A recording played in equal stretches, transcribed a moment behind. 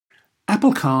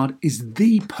Apple Card is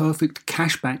the perfect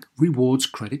cashback rewards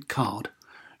credit card.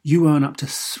 You earn up to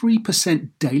 3%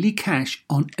 daily cash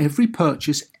on every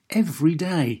purchase every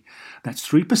day. That's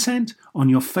 3% on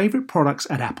your favorite products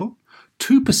at Apple,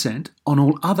 2% on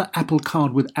all other Apple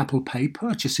Card with Apple Pay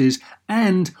purchases,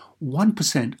 and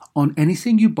 1% on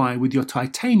anything you buy with your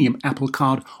titanium Apple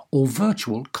Card or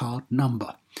virtual card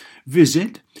number.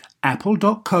 Visit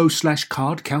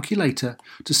apple.co/card calculator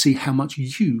to see how much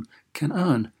you can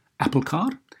earn. Apple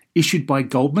Card, issued by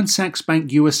Goldman Sachs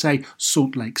Bank USA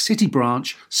Salt Lake City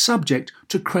branch, subject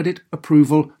to credit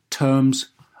approval. Terms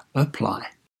apply.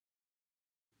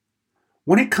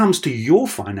 When it comes to your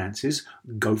finances,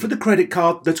 go for the credit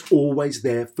card that's always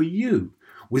there for you.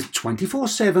 With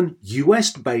 24/7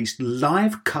 US-based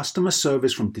live customer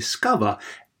service from Discover,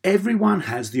 everyone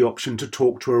has the option to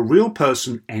talk to a real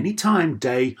person anytime,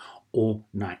 day or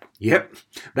night. Yep,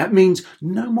 that means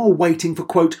no more waiting for,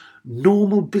 quote,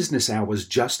 normal business hours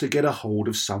just to get a hold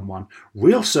of someone.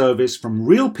 Real service from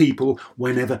real people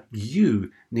whenever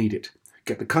you need it.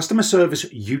 Get the customer service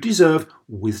you deserve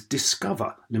with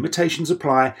Discover. Limitations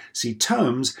apply. See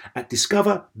terms at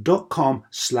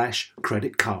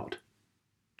discover.com/credit card.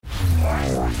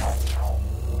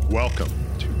 Welcome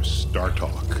to Star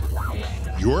Talk,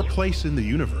 your place in the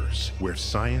universe where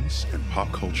science and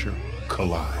pop culture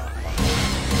collide.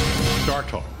 Star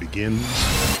Talk begins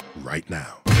right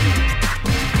now.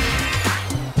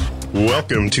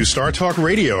 Welcome to Star Talk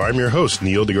Radio. I'm your host,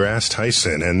 Neil deGrasse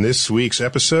Tyson, and this week's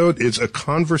episode is a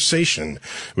conversation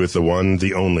with the one,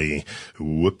 the only,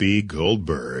 Whoopi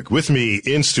Goldberg. With me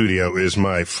in studio is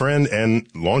my friend and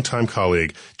longtime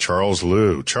colleague, Charles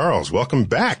Liu. Charles, welcome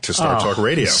back to Star Talk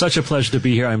Radio. It's such a pleasure to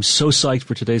be here. I'm so psyched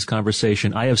for today's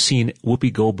conversation. I have seen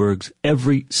Whoopi Goldberg's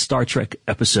every Star Trek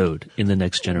episode in The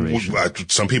Next Generation.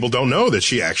 Some people don't know that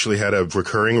she actually had a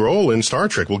recurring role in Star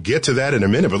Trek. We'll get to that in a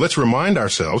minute, but let's remind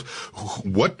ourselves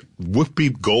what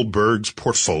Whoopi Goldberg's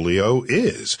portfolio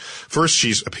is. First,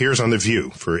 she appears on The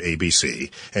View for ABC,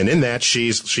 and in that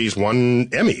she's won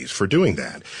Emmys for doing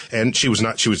that. And she won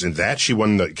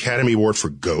the Academy Award for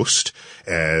Ghost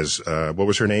as what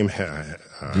was her name? She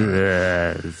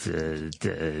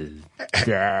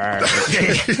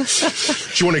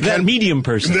won that medium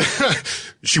person.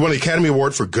 She won the Academy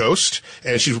Award for Ghost,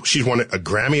 and she's won a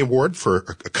Grammy Award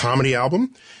for a comedy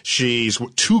album. She's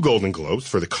 2 Golden Globes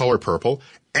for The Color Purple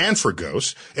and for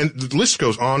Ghost, and the list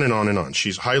goes on and on and on.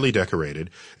 She's highly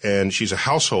decorated, and she's a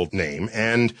household name,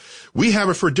 and we have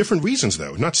her for different reasons,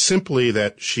 though. Not simply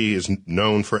that she is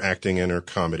known for acting in her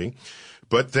comedy,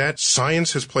 but that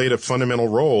science has played a fundamental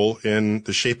role in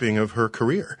the shaping of her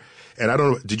career. And I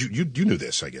don't know, did you knew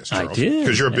this, I guess, Charles? I did.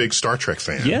 Because you're a big Star Trek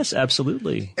fan. Yes,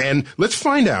 absolutely. And let's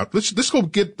find out, let's go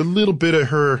get a little bit of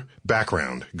her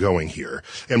background going here.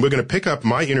 And we're going to pick up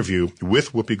my interview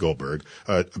with Whoopi Goldberg,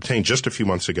 obtained just a few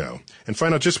months ago, and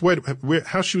find out just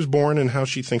how she was born and how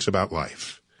she thinks about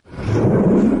life.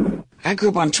 I grew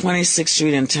up on 26th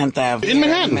Street and 10th Avenue. In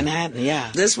Manhattan? In Manhattan, yeah.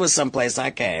 This was someplace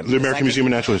I came. The American Museum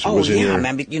of Natural History was in there.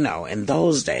 Man, in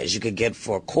those days, you could get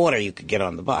for a quarter, you could get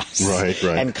on the bus. Right.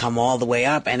 And come all the way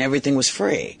up, and everything was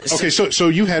free. Okay, so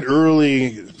you had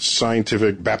early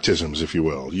scientific baptisms, if you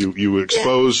will. You were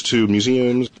exposed to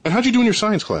museums. And how'd you do in your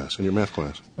science class, in your math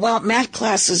class? Well, math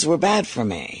classes were bad for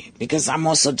me, because I'm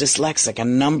also dyslexic,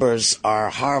 and numbers are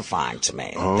horrifying to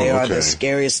me. They are the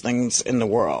scariest things in the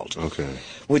world. Okay.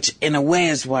 Which, in a way,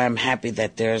 is why I'm happy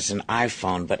that there's an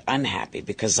iPhone, but unhappy,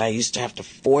 because I used to have to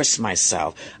force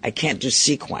myself. I can't do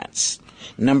sequence.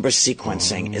 Number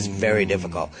sequencing is very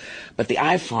difficult. But the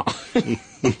iPhone,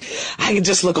 I can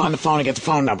just look on the phone and get the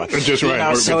phone number. Just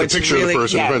right. Or so get the picture really, of the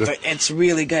person. Yeah, Right. it's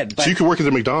really good. But so you could work at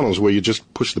the McDonald's where you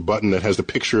just push the button that has the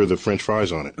picture of the French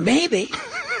fries on it. Maybe.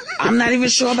 I'm not even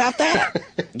sure about that,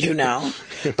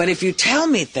 But if you tell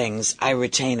me things, I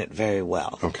retain it very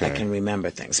well. Okay. I can remember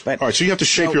things. But all right, so you have to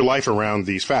shape your life around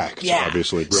these facts,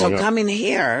 obviously. So coming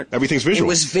here, everything's visual. It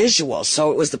was visual,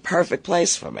 so it was the perfect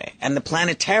place for me. And the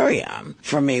planetarium,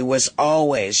 for me, was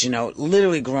always,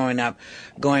 literally growing up,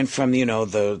 going from,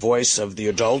 the voice of the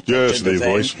adult. Yes, the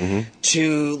voice. Mm-hmm.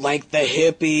 To, like, the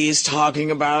hippies talking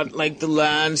about, like, the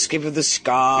landscape of the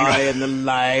sky and the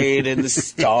light and the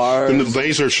stars. And the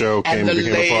laser show became a part. And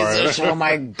the laser show. Oh,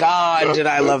 my God, did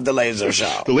I love the laser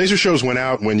show. The laser shows went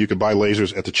out when you could buy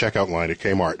lasers at the checkout line at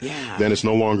Kmart. Yeah. Then it's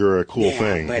no longer a cool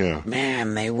thing. But,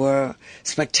 man, they were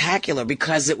spectacular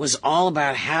because it was all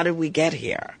about how did we get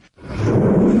here.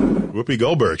 Whoopi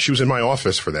Goldberg. She was in my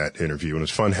office for that interview, and it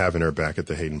was fun having her back at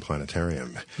the Hayden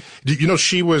Planetarium. You know,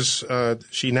 she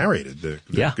narrated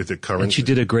the current. And she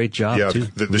did a great job, too.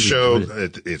 The show,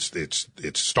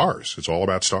 it's stars. It's all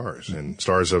about stars, and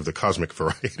stars of the cosmic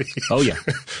variety. Oh, yeah.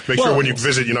 Make sure when you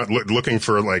visit, you're not looking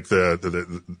for, like,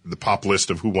 the pop list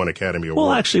of who won Academy Awards.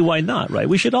 Well, actually, why not, right?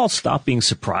 We should all stop being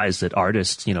surprised that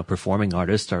artists, performing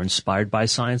artists, are inspired by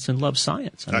science and love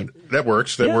science. I mean, that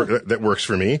works. That works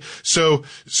for me. So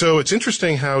it's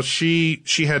interesting how she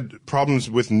had problems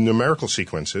with numerical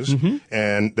sequences,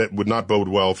 and that would not bode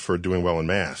well for doing well in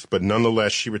math. But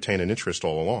nonetheless, she retained an interest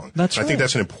all along. That's right. I think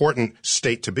that's an important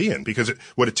state to be in, because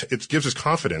it gives us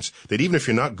confidence that even if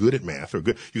you're not good at math you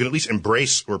can at least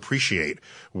embrace or appreciate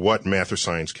what math or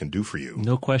science can do for you.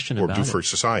 No question about it. Or do for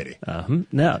society.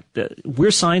 Now,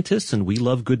 we're scientists and we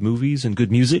love good movies and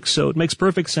good music, so it makes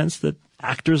perfect sense that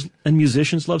actors and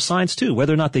musicians love science too.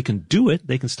 Whether or not they can do it,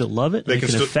 they can still love it. They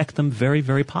can affect them very,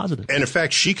 very positively. And in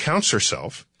fact, she counts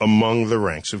herself among the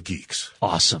ranks of geeks.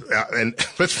 Awesome. And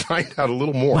let's find out a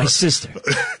little more. My sister.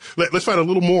 Let's find out a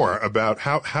little more about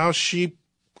how she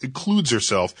includes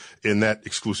herself in that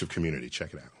exclusive community.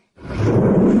 Check it out.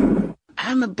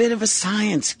 I'm a bit of a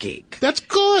science geek. That's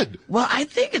good. Well, I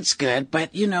think it's good, but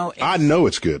I know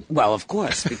it's good. Well, of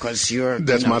course, because you're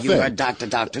That's my thing. You're a doctor,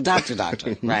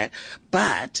 right?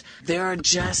 But there are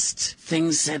just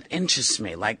things that interest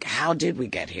me, like how did we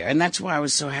get here? And that's why I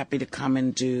was so happy to come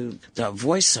and do the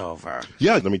voiceover.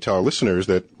 Yeah, let me tell our listeners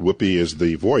that Whoopi is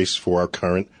the voice for our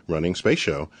current running space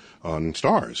show on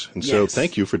Stars. And so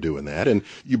thank you for doing that. And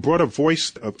you brought a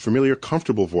familiar,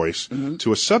 comfortable voice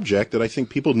to a subject that I think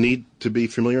people need to be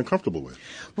familiar and comfortable with.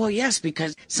 Well, yes,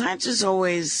 because science is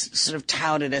always sort of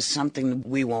touted as something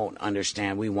we won't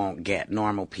understand, we won't get,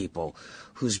 normal people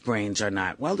whose brains are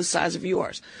not, well, the size of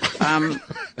yours.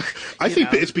 I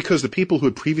think it's because the people who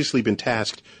had previously been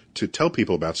tasked to tell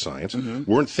people about science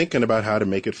weren't thinking about how to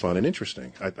make it fun and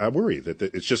interesting. I worry that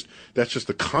that's just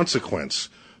the consequence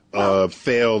of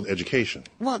failed education.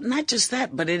 Well, not just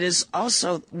that, but it is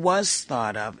also was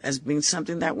thought of as being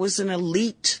something that was an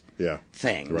elite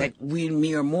thing, right. that we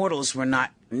mere mortals were not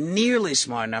nearly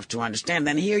smart enough to understand.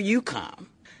 Then here you come.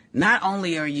 Not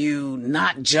only are you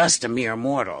not just a mere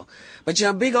mortal, but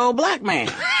you're a big old black man.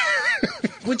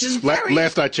 Which is very...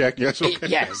 Last I checked, yes. Okay.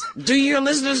 Yes. Do your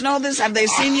listeners know this? Have they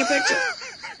seen your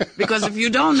picture? Because if you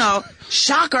don't know,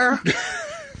 shocker.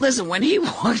 Listen, when he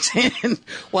walked in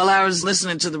while I was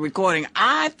listening to the recording,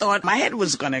 I thought my head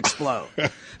was going to explode.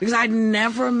 Because I'd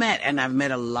never met, and I've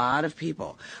met a lot of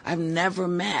people, I've never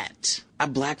met a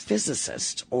black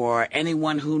physicist or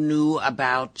anyone who knew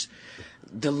about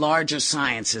the larger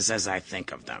sciences as I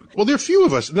think of them. Well, there are a few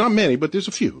of us, not many, but there's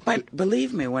a few. But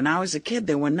believe me, when I was a kid,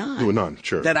 there were none. There were none,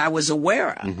 sure. That I was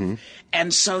aware of.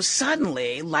 And so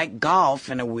suddenly, like golf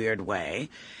in a weird way,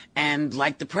 and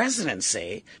like the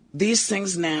presidency, these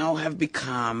things now have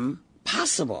become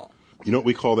possible. You know what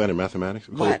we call that in mathematics?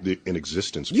 We call What? it an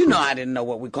existence You proof. know I didn't know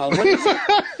what we call it. What is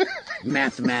it?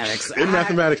 Mathematics. In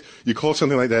mathematics, you call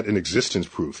something like that an existence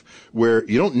proof, where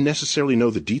you don't necessarily know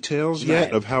the details yet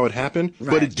Right. of how it happened, but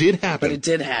Right. it did happen. But it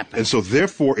did happen. And so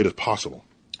therefore it is possible.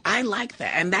 I like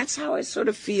that. And that's how I sort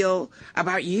of feel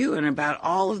about you and about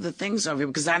all of the things over here,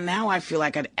 because now I feel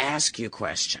like I'd ask you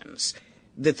questions.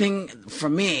 The thing for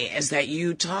me is that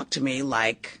you talk to me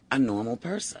like a normal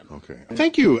person. Okay.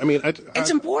 Thank you. I mean,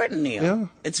 It's important, Neil. Yeah.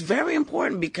 It's very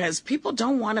important because people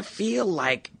don't want to feel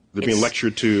like they're being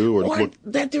lectured to or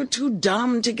that they're too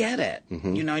dumb to get it.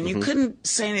 And you couldn't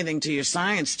say anything to your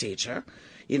science teacher.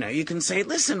 You can say,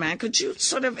 listen, man, could you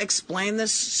sort of explain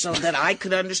this so that I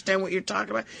could understand what you're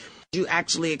talking about? You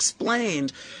actually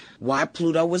explained why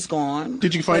Pluto was gone.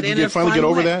 Did you finally get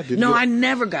over that? No, I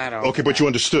never got over Okay, but you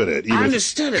understood it. I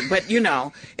understood it, but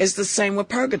it's the same with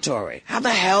purgatory. How the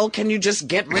hell can you just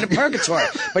get rid of purgatory?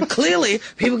 But clearly,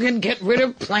 people can get rid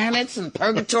of planets and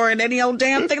purgatory and any old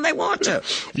damn thing they want to.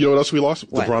 You know what else we lost?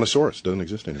 What? The Brontosaurus doesn't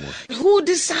exist anymore. Who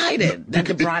decided that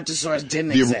the Brontosaurus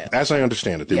didn't exist? As I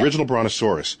understand it, the original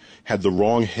Brontosaurus had the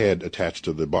wrong head attached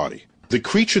to the body. The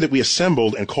creature that we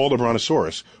assembled and called a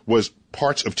Brontosaurus was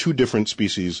parts of two different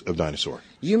species of dinosaur.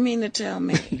 You mean to tell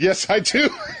me Yes, I do.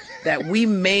 that we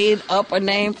made up a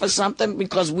name for something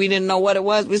because we didn't know what it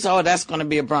was? We said, oh, that's going to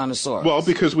be a Brontosaurus. Well,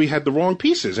 because we had the wrong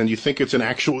pieces, and you think it's an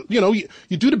actual, you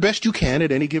do the best you can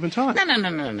at any given time.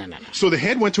 No. So the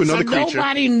head went to another creature.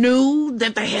 Nobody knew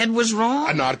that the head was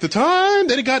wrong? Not at the time.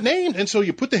 Then it got named. And so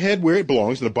you put the head where it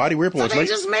belongs and the body where it So belongs. they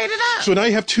just made it up. So now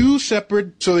you have two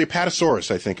separate, so the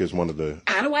Apatosaurus, I think, is one of the...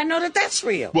 How do I know that that's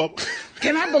real? Well,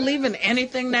 Can I believe in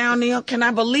anything now, Neil? Can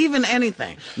I believe in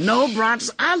anything? No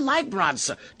Brontosaurus. I like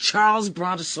Brontosaurus. Charles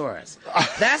Brontosaurus.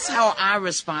 That's how I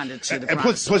responded to the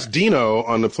Brontosaurus. Plus Dino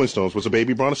on the Flintstones was a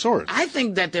baby Brontosaurus. I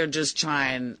think that they're just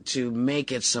trying to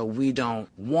make it so we don't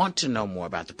want to know more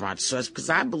about the Brontosaurus, because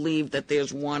I believe that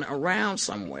there's one around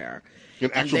somewhere. An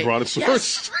actual Brontosaurus?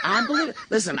 Yes, I believe it.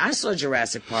 Listen, I saw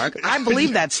Jurassic Park. I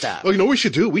believe that stuff. Well, you know what we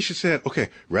should do? We should say, okay,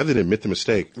 rather than admit the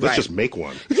mistake, let's just make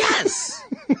one. Yes!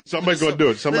 Somebody's going to do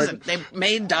it. Listen, they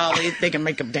made Dolly. They can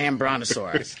make a damn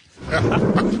Brontosaurus.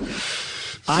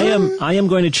 I am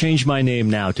going to change my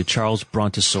name now to Charles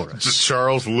Brontosaurus. It's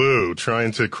Charles Liu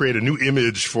trying to create a new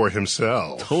image for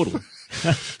himself. Totally.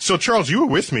 So, Charles, you were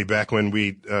with me back when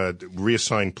we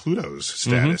reassigned Pluto's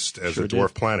status as a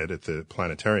dwarf planet at the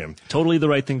planetarium. Totally the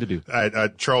right thing to do.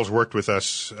 Charles worked with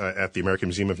us at the American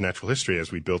Museum of Natural History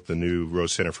as we built the new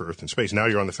Rose Center for Earth and Space. Now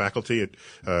you're on the faculty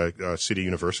at City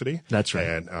University. That's right.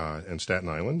 And Staten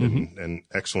Island, and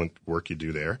excellent work you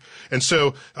do there. And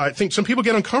so I think some people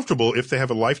get uncomfortable if they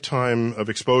have a lifetime of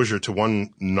exposure to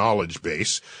one knowledge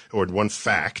base or one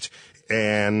fact,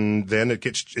 and then it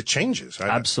changes.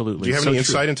 Absolutely. Do you have any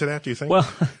insight into that, do you think?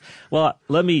 Well,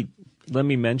 let me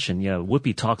mention,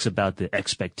 Whoopi talks about the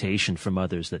expectation from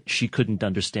others that she couldn't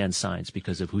understand science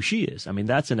because of who she is. I mean,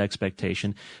 that's an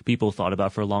expectation people thought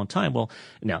about for a long time. Well,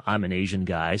 now I'm an Asian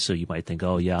guy, so you might think,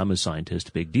 oh yeah, I'm a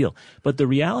scientist, big deal. But the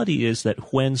reality is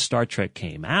that when Star Trek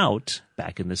came out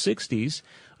back in the 60s,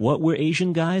 what were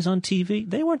Asian guys on TV?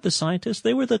 They weren't the scientists,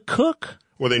 they were the cook.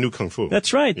 Well, they knew Kung Fu.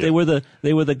 That's right. Yeah.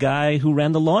 They were the guy who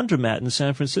ran the laundromat in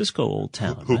San Francisco, Old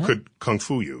Town. Who could Kung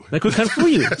Fu you. They could Kung Fu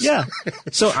you, yes. Yeah.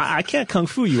 So I can't Kung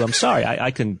Fu you. I'm sorry.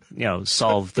 I can,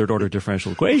 solve third order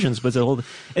differential equations, but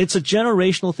it's a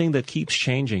generational thing that keeps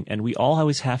changing, and we all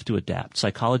always have to adapt.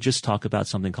 Psychologists talk about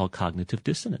something called cognitive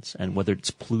dissonance, and whether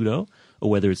it's Pluto or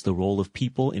whether it's the role of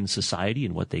people in society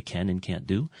and what they can and can't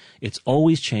do, it's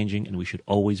always changing, and we should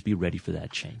always be ready for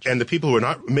that change. And the people who are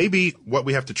not, maybe what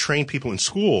we have to train people in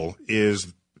school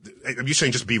is, you're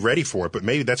saying just be ready for it, but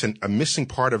maybe that's a missing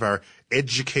part of our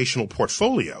educational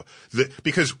portfolio.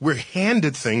 Because we're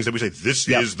handed things that we say, this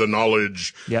is the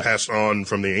knowledge passed on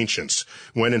from the ancients,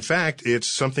 when in fact it's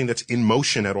something that's in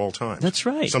motion at all times. That's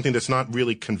right. Something that's not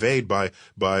really conveyed by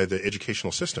the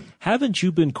educational system. Haven't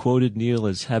you been quoted, Neil,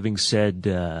 as having said,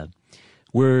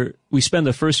 we spend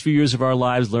the first few years of our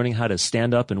lives learning how to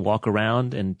stand up and walk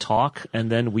around and talk,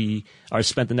 and then we are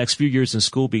spent the next few years in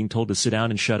school being told to sit down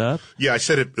and shut up? Yeah, I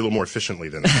said it a little more efficiently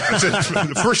than that. I said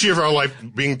the first year of our life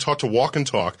being taught to walk and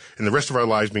talk, and the rest of our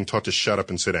lives being taught to shut up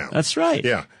and sit down. That's right.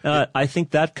 Yeah. I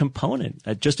think that component,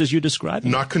 just as you described it.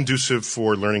 Not conducive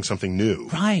for learning something new.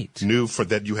 Right. New for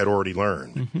that you had already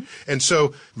learned. And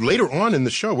so later on in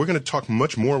the show, we're going to talk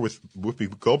much more with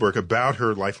Whoopi Goldberg about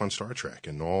her life on Star Trek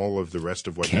and all of the rest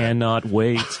of what Cannot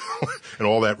wait. and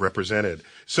all that represented.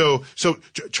 So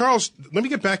Charles, let me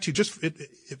get back to you just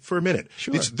for a minute.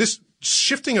 Sure. This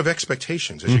shifting of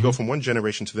expectations as you go from one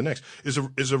generation to the next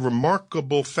is a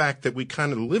remarkable fact that we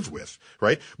kind of live with,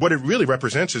 right? What it really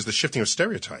represents is the shifting of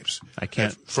stereotypes. I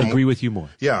can't agree with you more.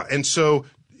 Yeah. And so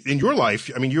in your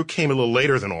life, I mean, you came a little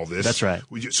later than all this. That's right.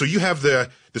 So you have the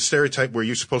stereotype where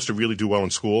you're supposed to really do well in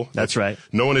school. That's right.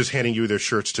 No one is handing you their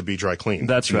shirts to be dry cleaned.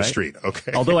 That's in right. the street.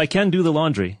 Okay. Although I can do the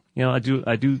laundry. I do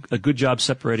a good job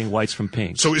separating whites from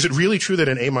pinks. So is it really true that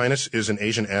an A- is an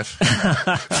Asian F?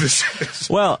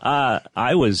 Well,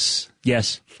 I was,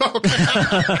 yes. It's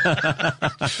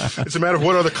a matter of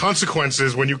what are the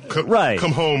consequences when you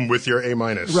come home with your A-.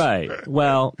 Right.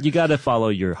 Well, you got to follow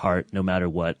your heart no matter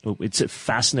what. It's a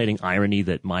fascinating irony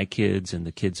that my kids and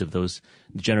the kids of those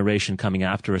generation coming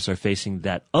after us are facing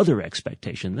that other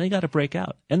expectation. They got to break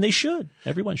out, and they should.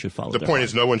 Everyone should follow. The point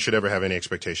is, no one should ever have any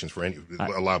expectations for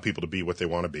allow people to be what they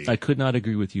want to be. I could not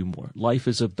agree with you more. Life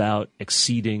is about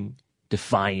exceeding,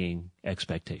 defying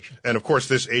expectation. And of course,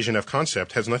 this Asian F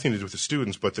concept has nothing to do with the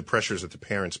students, but the pressures that the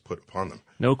parents put upon them.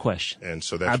 No question. And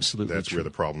so that's where the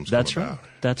problems come about.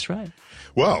 That's right.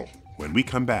 Well, when we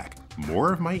come back,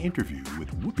 more of my interview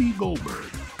with Whoopi Goldberg.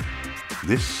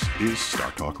 This is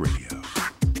Star Talk Radio.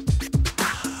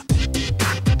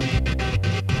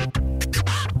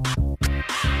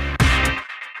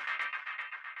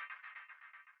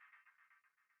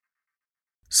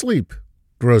 Sleep,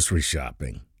 grocery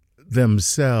shopping,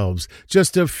 themselves,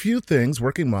 just a few things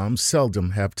working moms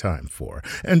seldom have time for.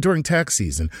 And during tax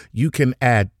season, you can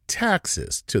add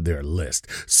taxes to their list.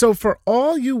 So for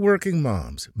all you working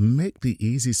moms, make the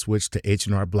easy switch to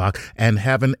H&R Block and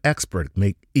have an expert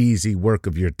make easy work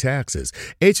of your taxes.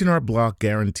 H&R Block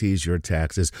guarantees your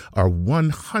taxes are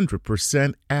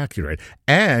 100% accurate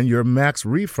and your max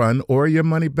refund or your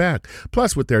money back.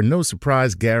 Plus, with their no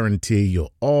surprise guarantee,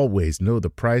 you'll always know the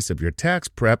price of your tax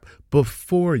prep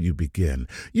before you begin.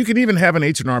 You can even have an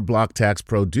H&R Block Tax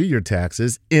Pro do your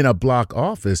taxes in a Block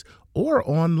office or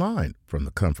online from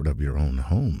the comfort of your own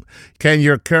home. Can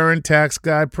your current tax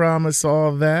guy promise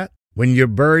all that? When you're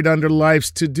buried under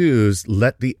life's to-dos,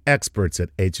 let the experts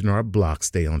at H&R Block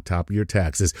stay on top of your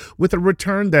taxes with a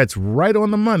return that's right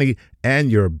on the money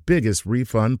and your biggest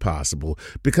refund possible.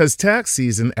 Because tax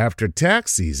season after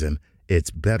tax season,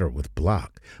 it's better with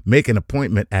Block. Make an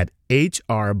appointment at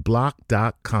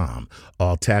hrblock.com.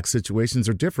 All tax situations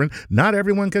are different. Not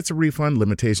everyone gets a refund.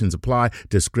 Limitations apply.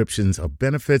 Descriptions of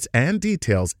benefits and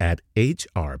details at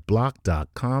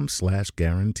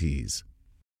hrblock.com/guarantees.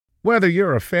 Whether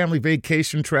you're a family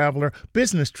vacation traveler,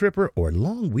 business tripper, or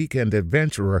long weekend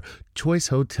adventurer, Choice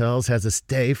Hotels has a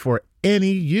stay for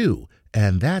any you.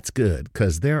 And that's good,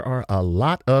 because there are a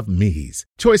lot of me's.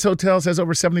 Choice Hotels has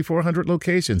over 7,400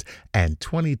 locations and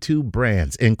 22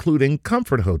 brands, including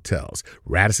Comfort Hotels,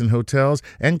 Radisson Hotels,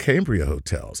 and Cambria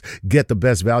Hotels. Get the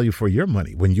best value for your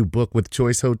money when you book with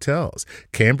Choice Hotels.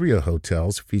 Cambria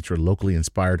Hotels feature locally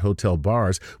inspired hotel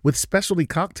bars with specialty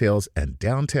cocktails and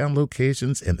downtown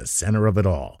locations in the center of it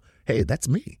all. Hey, that's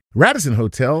me. Radisson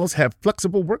Hotels have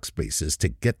flexible workspaces to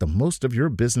get the most of your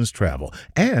business travel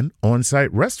and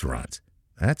on-site restaurants.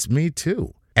 That's me,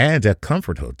 too. And at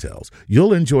Comfort Hotels,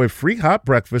 you'll enjoy free hot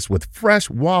breakfast with fresh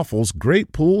waffles,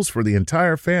 great pools for the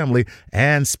entire family,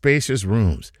 and spacious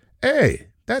rooms. Hey,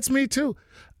 that's me, too.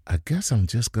 I guess I'm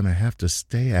just going to have to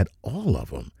stay at all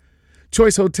of them.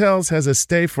 Choice Hotels has a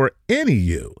stay for any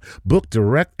you. Book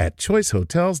direct at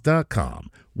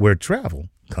choicehotels.com, where travel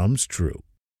comes true.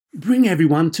 Bring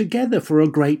everyone together for a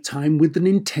great time with the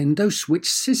Nintendo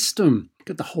Switch system.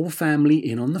 Get the whole family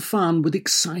in on the fun with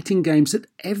exciting games that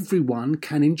everyone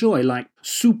can enjoy, like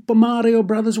Super Mario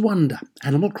Bros. Wonder,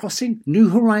 Animal Crossing,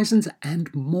 New Horizons,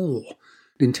 and more.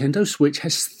 Nintendo Switch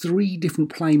has 3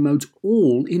 different play modes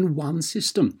all in one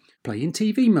system. Play in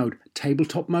TV mode,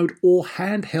 tabletop mode, or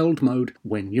handheld mode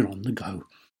when you're on the go.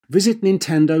 Visit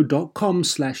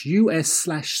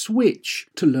nintendo.com/US/Switch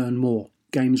to learn more.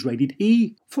 Games rated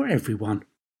E for everyone.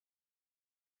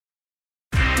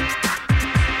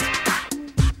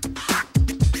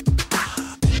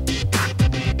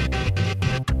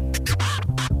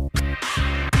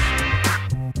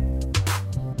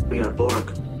 We are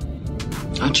Borg.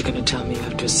 Aren't you going to tell me you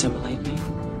have to assimilate me?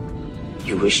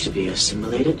 You wish to be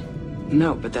assimilated?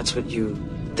 No, but that's what you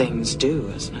things do,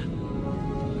 isn't it?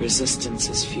 Resistance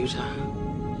is futile.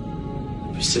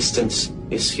 Resistance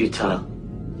is futile.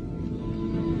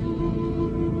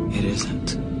 It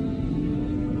isn't.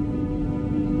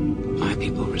 My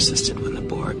people resisted when the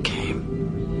Borg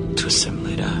came to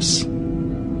assimilate us.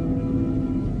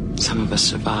 Some of us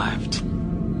survived.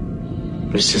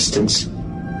 Resistance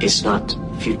is not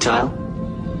futile?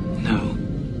 No,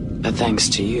 but thanks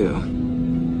to you,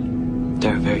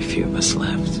 there are very few of us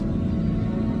left.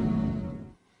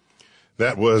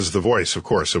 That was the voice, of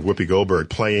course, of Whoopi Goldberg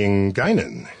playing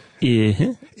Guinan.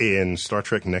 In Star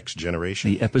Trek Next Generation.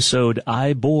 The episode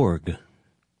I, Borg.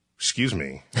 Excuse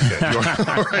me. Okay.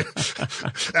 All right.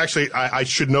 Actually, I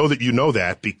should know that you know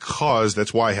that because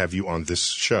that's why I have you on this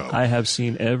show. I have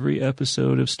seen every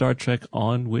episode of Star Trek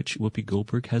on which Whoopi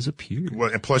Goldberg has appeared.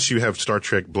 Well, and plus you have Star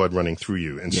Trek blood running through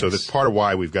you. And so that's part of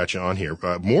why we've got you on here.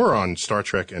 More on Star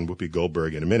Trek and Whoopi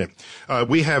Goldberg in a minute.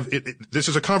 We have, this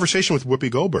is a conversation with Whoopi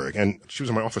Goldberg, and she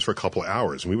was in my office for a couple of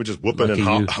hours, and we were just whooping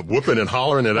and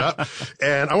hollering it up.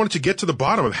 And I wanted to get to the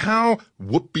bottom of how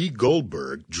Whoopi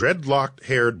Goldberg,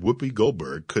 dreadlocked-haired Whoopi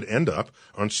Goldberg, could end up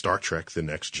on Star Trek The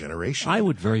Next Generation. I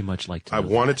would very much like to know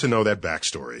wanted to know that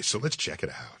backstory, so let's check it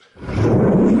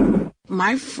out.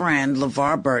 My friend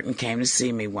LeVar Burton came to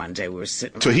see me one day. We were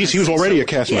sitting. So he was already a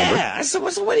cast member. Yeah. I said,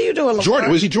 so what are you doing, LeVar? Geordi,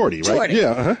 was he Geordi, right? Geordi. Yeah.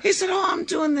 Uh-huh. He said, I'm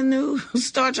doing the new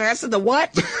Star Trek. I said, the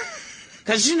what?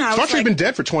 Because, Star Trek had been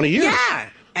dead for 20 years. Yeah.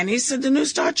 And he said, the new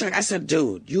Star Trek. I said,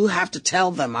 dude, you have to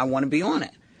tell them I want to be on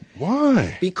it.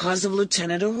 Why? Because of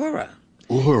Lieutenant Uhura.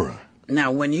 Uhura.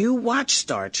 Now, when you watch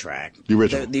Star Trek,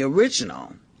 the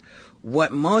original,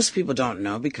 what most people don't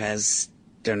know, because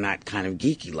they're not kind of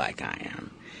geeky like I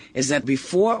am, is that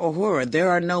before Uhura, there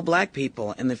are no black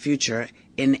people in the future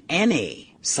in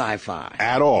any sci-fi.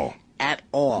 At all. at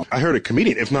all. I heard a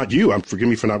comedian, if not you, forgive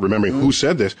me for not remembering who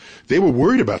said this, they were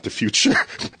worried about the future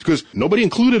because nobody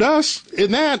included us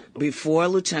in that. Before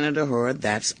Lieutenant Uhura,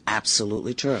 that's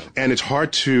absolutely true. And it's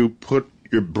hard to put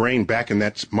your brain back in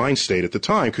that mind state at the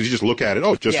time because you just look at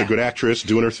it, just a good actress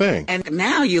doing her thing. And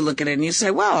now you look at it and you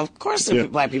say, well, of course there are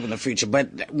black people in the future,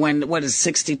 but what is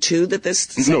 62 that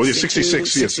this? No, it's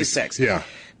 66. 66. Yeah.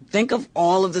 Think of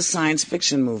all of the science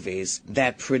fiction movies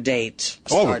that predate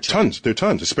Star Trek. Tons. There are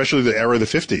tons, especially the era of the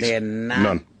 50s. They're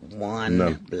not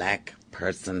None. black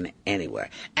person anywhere.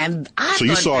 And So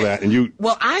you saw that and you...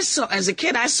 Well, as a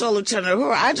kid, I saw Lieutenant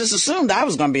Uhura. I just assumed I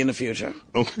was going to be in the future.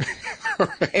 Okay.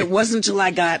 Right. It wasn't until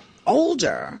I got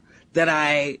older that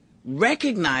I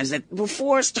recognized that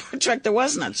before Star Trek there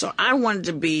was none. So I wanted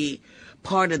to be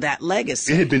part of that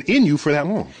legacy. It had been in you for that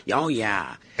long. Oh,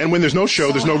 yeah. And when there's no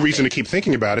show, there's no reason to keep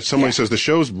thinking about it. Someone says the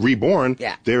show's reborn.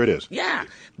 Yeah. There it is. Yeah.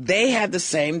 They had the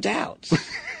same doubts.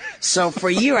 So for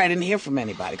a year, I didn't hear from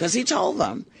anybody because he told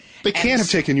them. They can't have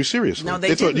taken you seriously. No,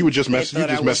 they thought you were just messing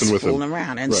with them. Fooling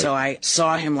around. And so I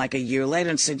saw him like a year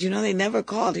later and said, they never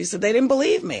called. He said, they didn't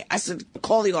believe me. I said,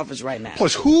 call the office right now.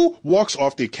 Plus, who walks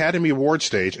off the Academy Award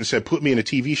stage and said, put me in a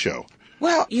TV show?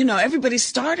 Well, everybody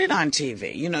started on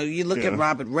TV. You look at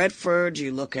Robert Redford,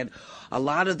 you look at a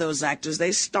lot of those actors,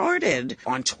 they started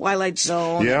on Twilight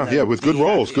Zone. Yeah, with good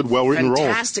roles, good well-written roles.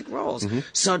 Fantastic roles. Mm-hmm.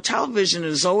 So television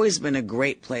has always been a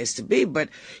great place to be, but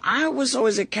I was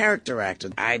always a character actor.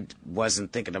 I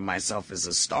wasn't thinking of myself as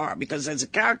a star because as a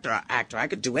character actor, I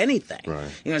could do anything. Right.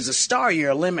 As a star,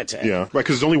 you're limited. Yeah, right,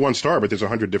 because there's only one star, but there's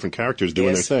 100 different characters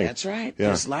doing their thing. That's right. Yeah.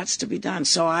 There's lots to be done.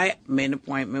 So I made an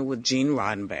appointment with Gene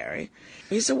Roddenberry.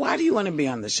 He said, why do you want to be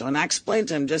on the show? And I explained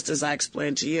to him just as I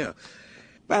explained to you.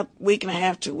 About a week and a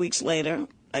half, 2 weeks later,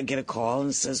 I get a call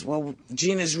and says, well,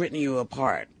 Gene has written you a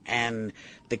part. And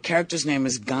the character's name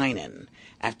is Guinan,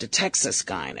 after Texas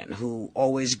Guinan, who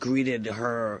always greeted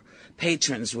her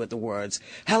patrons with the words,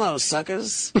 hello,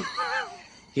 suckers.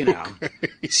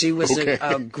 She was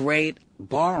a great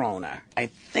bar owner. I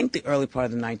think the early part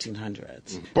of the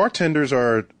 1900s. Bartenders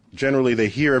are generally, they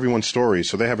hear everyone's stories,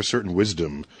 so they have a certain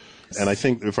wisdom. And I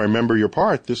think, if I remember your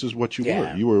part, this is what you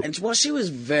were. You were. Well, she was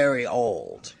very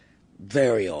old.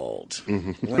 Very old.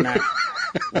 Mm-hmm.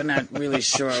 We're not really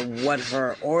sure what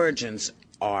her origins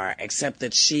are, except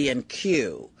that she and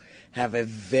Q have a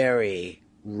very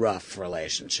rough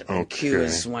relationship. And Q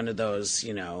is one of those,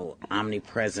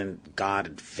 omnipresent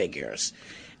God figures.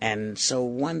 And so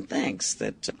one thinks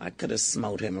that I could have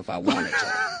smote him if I wanted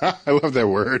to. I love that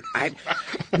word.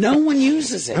 No one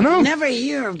uses it. I know. I never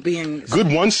hear of being...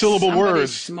 Good one-syllable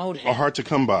words are hard to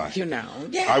come by.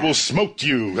 Yeah. I will smote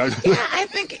you. I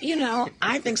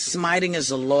think smiting is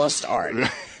a lost art.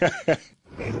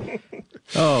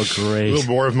 Oh, great. A little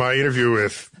more of my interview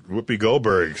with Whoopi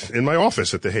Goldberg in my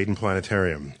office at the Hayden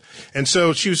Planetarium. And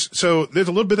so there's a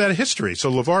little bit of that history.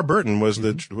 So LeVar Burton was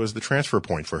the transfer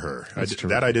point for her.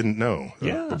 That I didn't know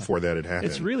before that had happened.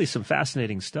 It's really some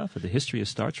fascinating stuff of the history of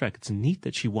Star Trek. It's neat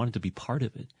that she wanted to be part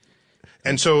of it.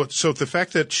 And so the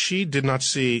fact that she did not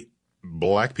see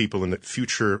black people in the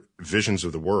future visions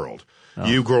of the world.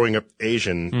 You growing up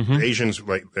Asian, Asians,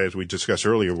 like as we discussed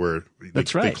earlier,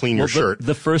 they clean your shirt.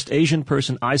 The first Asian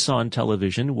person I saw on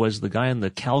television was the guy in the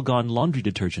Calgon laundry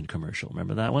detergent commercial.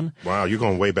 Remember that one? Wow, you're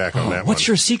going way back on that one. What's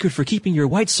your secret for keeping your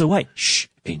white so white? Shh,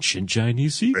 ancient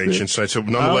Chinese secret. Ancient science. So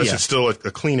nonetheless, it's still a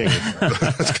cleaning.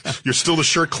 You're still the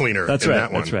shirt cleaner. That's in right.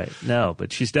 That one. That's right. No,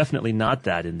 but she's definitely not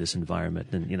that in this environment.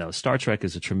 And Star Trek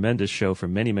is a tremendous show for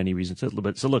many, many reasons. So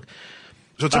look.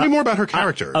 So tell me more about her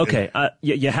character. I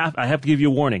have to give you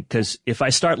a warning, because if I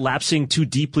start lapsing too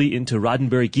deeply into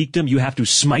Roddenberry geekdom, you have to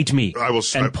smite me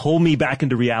and pull me back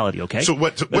into reality. Okay. So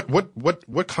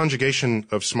what conjugation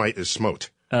of smite is smote?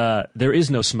 There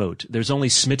is no smote. There's only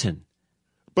smitten.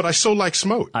 But I so like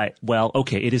Smote.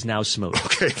 It is now Smote.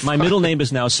 Okay. My middle name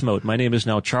is now Smote. My name is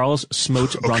now Charles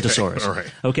Smote Brontosaurus. All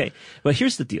right. Okay. But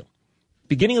here's the deal.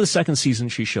 Beginning of the second season,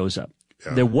 she shows up.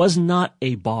 Yeah. There was not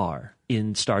a bar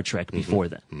in Star Trek before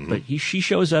then. Mm-hmm. But she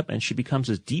shows up and she becomes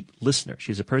a deep listener.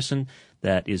 She's a person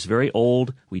that is very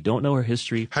old. We don't know her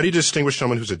history. How do you distinguish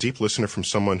someone who's a deep listener from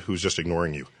someone who's just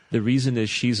ignoring you? The reason is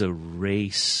she's a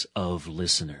race of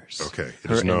listeners. Okay.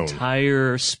 Her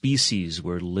entire species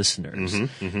were listeners.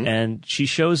 Mm-hmm, mm-hmm. And she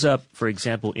shows up, for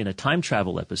example, in a time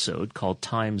travel episode called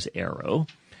Time's Arrow,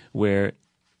 where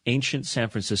ancient San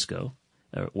Francisco,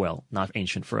 not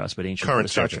ancient for us, but ancient for the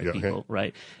Star Trek people,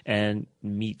 right? And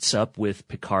meets up with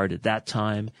Picard at that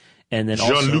time. And then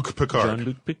Jean-Luc Picard.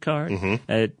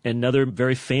 Mm-hmm. Another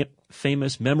very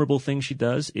famous, memorable thing she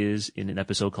does is in an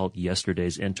episode called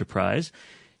Yesterday's Enterprise.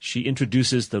 She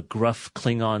introduces the gruff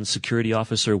Klingon security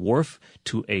officer Worf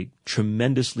to a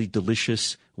tremendously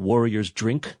delicious warrior's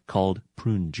drink called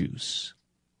prune juice.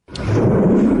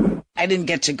 I didn't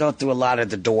get to go through a lot of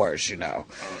the doors,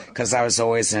 because I was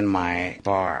always in my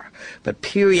bar. But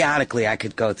periodically I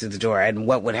could go through the door, and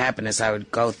what would happen is I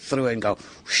would go through and go,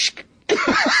 whoosh.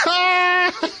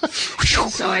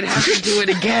 So I'd have to do it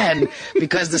again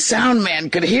because the sound man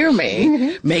could hear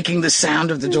me making the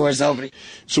sound of the doors opening.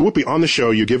 So Whoopi, on the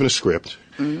show, you're given a script,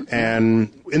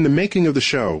 and in the making of the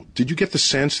show, did you get the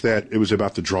sense that it was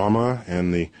about the drama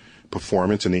and the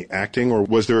performance and the acting, or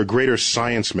was there a greater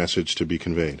science message to be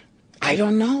conveyed? I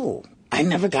don't know. I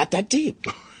never got that deep.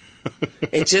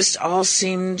 It just all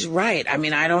seemed right. I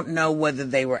mean, I don't know whether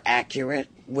they were accurate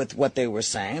with what they were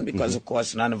saying, because, of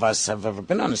course, none of us have ever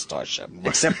been on a starship,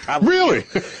 except probably Really? you.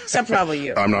 Except probably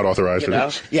you. I'm not authorized to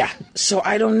do. Yeah. So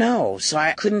I don't know. So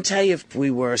I couldn't tell you if we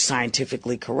were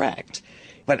scientifically correct.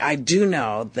 But I do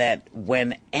know that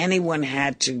when anyone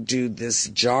had to do this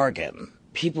jargon,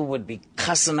 people would be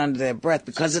cussing under their breath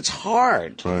because it's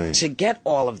hard to get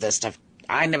all of this stuff.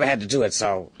 I never had to do it,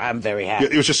 so I'm very happy.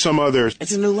 It was just some other...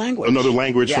 It's a new language. Another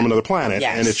language from another planet,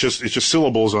 and it's just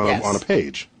syllables on a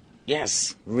page.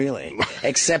 Yes, really.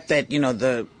 Except that,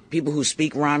 the people who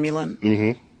speak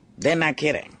Romulan, they're not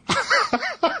kidding.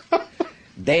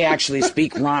 They actually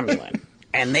speak Romulan.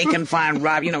 And they can find,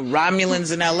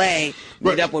 Romulans in L.A.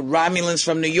 meet up with Romulans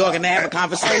from New York, and they have a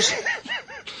conversation.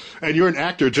 And you're an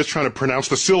actor just trying to pronounce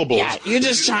the syllables. Yeah, you're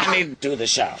just trying to do the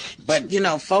show. But,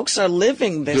 folks are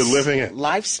living this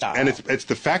lifestyle. And it's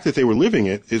the fact that they were living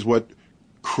it is what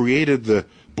created the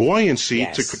buoyancy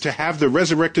to have the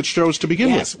resurrected shows to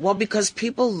begin with. Well, because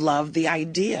people love the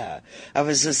idea of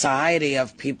a society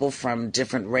of people from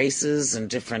different races and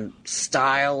different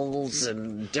styles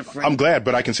and different... I'm glad,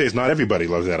 but I can say it's not everybody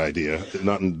loves that idea,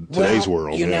 not in today's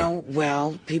world.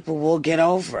 People will get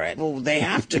over it. Well, they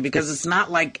have to, because it's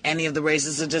not like any of the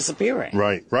races are disappearing.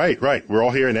 Right. We're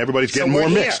all here, and everybody's getting more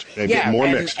mixed.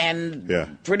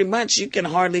 And pretty much you can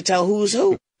hardly tell who's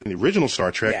who. In the original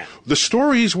Star Trek, the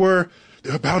stories were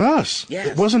about us. Yes.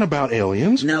 It wasn't about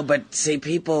aliens. No, but see,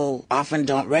 people often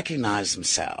don't recognize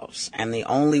themselves. And the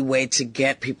only way to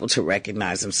get people to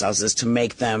recognize themselves is to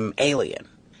make them alien.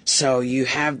 So you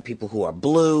have people who are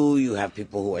blue, you have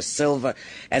people who are silver.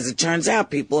 As it turns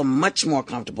out, people are much more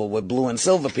comfortable with blue and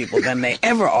silver people than they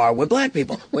ever are with black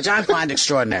people, which I find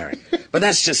extraordinary. But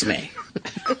that's just me.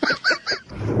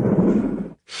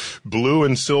 Blue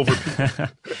and silver.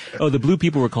 Oh, the blue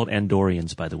people were called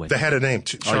Andorians, by the way. They had a name.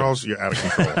 Charles, you're out of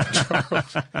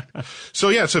control. So,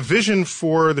 it's a vision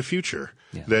for the future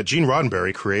that Gene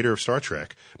Roddenberry, creator of Star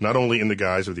Trek, not only in the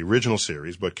guise of the original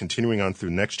series, but continuing on through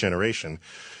Next Generation,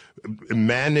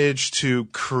 managed to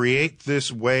create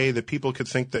this way that people could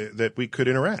think that we could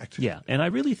interact. Yeah, and I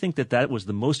really think that was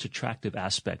the most attractive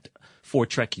aspect for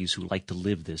Trekkies who like to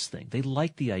live this thing. They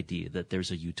like the idea that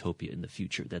there's a utopia in the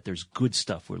future, that there's good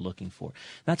stuff we're looking for.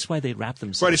 That's why they wrap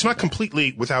themselves. Right, it's not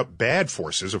completely without bad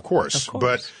forces, of course,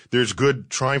 but there's good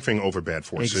triumphing over bad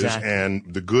forces, and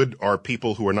the good are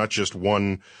people who are not just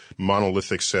one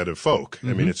monolithic set of folk.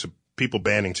 I mean, it's people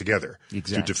banding together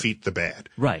to defeat the bad.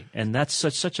 Right, and that's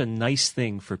such a nice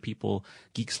thing for people,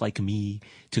 geeks like me,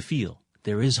 to feel.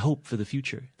 There is hope for the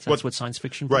future. That's what science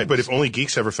fiction brings. Right, but if only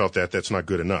geeks ever felt that, that's not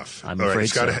good enough. I'm afraid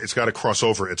it's got to cross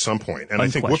over at some point. And I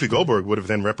think Whoopi Goldberg would have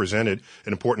then represented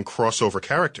an important crossover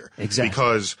character. Exactly.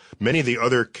 Because many of the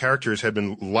other characters had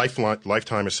been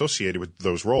lifetime associated with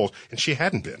those roles, and she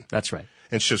hadn't been. That's right.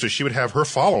 And so she would have her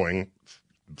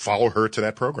follow her to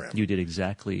that program. You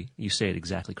say it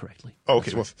exactly correctly. Oh,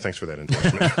 okay, well, thanks for that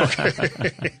endorsement.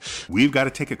 Okay. We've got to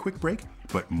take a quick break,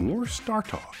 but more Star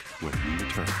Talk when we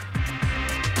return.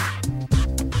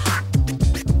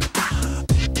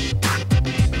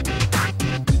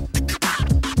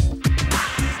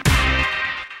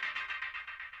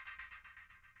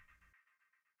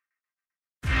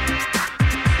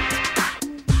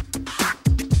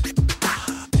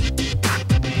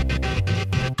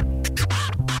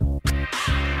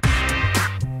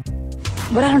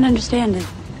 What I don't understand is,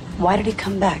 why did he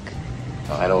come back?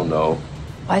 I don't know.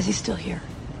 Why is he still here?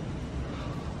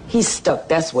 He's stuck,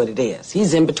 that's what it is.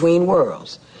 He's in between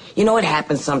worlds. You know, it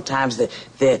happens sometimes that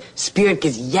the spirit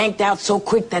gets yanked out so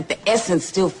quick that the essence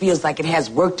still feels like it has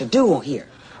work to do on here.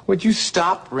 Would you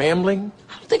stop rambling?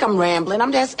 I don't think I'm rambling.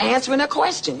 I'm just answering a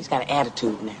question. He's got an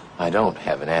attitude now. I don't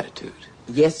have an attitude.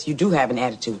 Yes, you do have an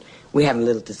attitude. We're having a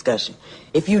little discussion.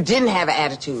 If you didn't have an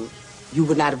attitude, you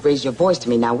would not have raised your voice to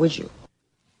me, now would you?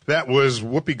 That was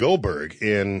Whoopi Goldberg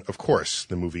in, of course,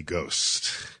 the movie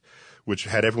Ghost, which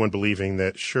had everyone believing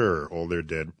that, sure, all their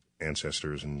dead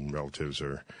ancestors and relatives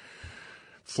are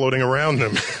floating around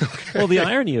them. Okay. Well, the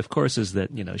irony, of course, is that,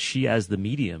 she as the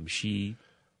medium, she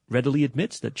readily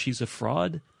admits that she's a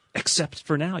fraud, except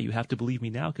for now. You have to believe me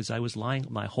now because I was lying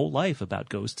my whole life about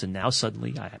ghosts, and now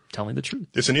suddenly I'm telling the truth.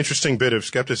 It's an interesting bit of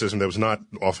skepticism that was not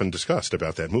often discussed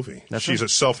about that movie. She's a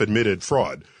self-admitted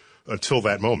fraud until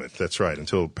that moment. That's right,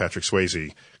 until Patrick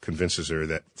Swayze convinces her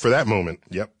that for that moment,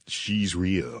 yep, she's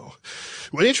real.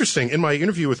 Well, interesting, in my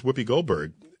interview with Whoopi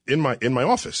Goldberg, in my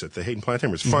office at the Hayden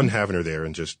Planetarium. It was fun having her there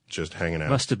and just hanging out.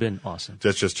 Must have been awesome.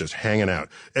 Just hanging out.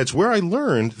 It's where I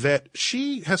learned that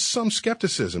she has some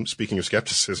skepticism, speaking of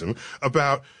skepticism,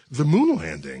 about the moon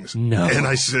landings. No. And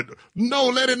I said, no,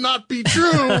 let it not be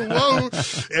true. Whoa.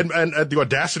 And the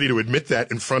audacity to admit that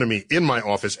in front of me in my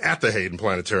office at the Hayden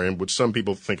Planetarium, which some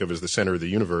people think of as the center of the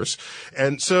universe.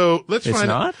 And so let's find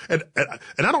out. And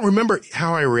I don't remember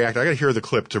how I reacted. I got to hear the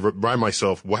clip to remind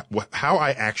myself how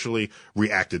I actually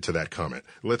reacted to that comment.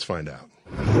 Let's find out.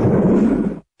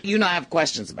 I have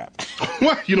questions about that.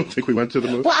 What? You don't think we went to the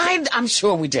moon? Well, I'm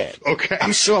sure we did. Okay.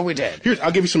 I'm sure we did. Here,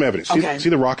 I'll give you some evidence. Okay. See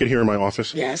the rocket here in my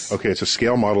office? Yes. Okay, it's a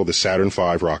scale model of the Saturn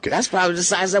V rocket. That's probably the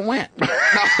size that went.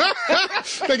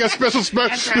 They got special.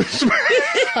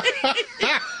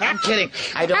 I'm kidding.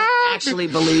 I don't actually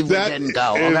believe we didn't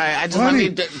go. Okay, I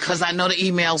just because I know the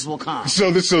emails will come. So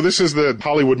this is the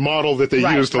Hollywood model that they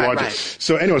use to launch it.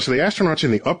 So anyway, so the astronauts in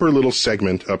the upper little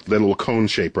segment up, that little cone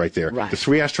shape right there. Right. The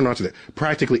 3 astronauts there.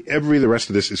 Practically the rest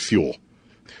of this is fuel.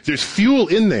 There's fuel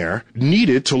in there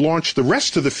needed to launch the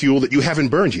rest of the fuel that you haven't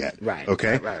burned yet. Right.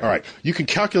 Okay? Right. All right. You can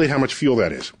calculate how much fuel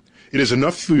that is. It is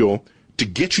enough fuel to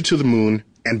get you to the moon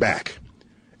and back.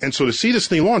 And so to see this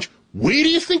thing launch, where do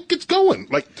you think it's going?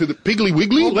 Like to the Piggly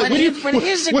Wiggly? Well, like, but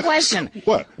here's the question.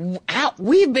 What?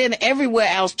 We've been everywhere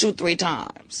else 2-3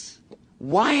 times.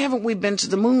 Why haven't we been to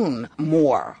the moon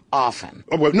more often?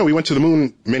 Oh, well, no, we went to the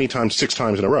moon many times, 6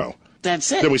 times in a row.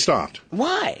 That's it. Then we stopped.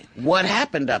 Why? What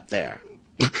happened up there?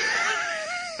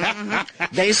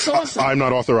 They saw something. I'm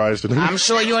not authorized. I'm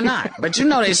sure you're not. But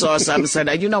they saw something and said,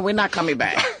 we're not coming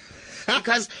back.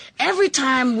 Because every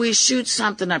time we shoot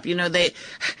something up,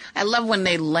 I love when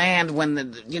they land, when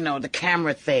the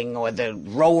camera thing or the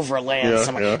rover lands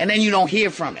somewhere, and then you don't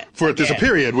hear from it. There's a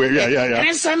period where, yeah. And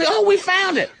then suddenly, we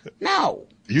found it. No.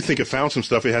 You think it found some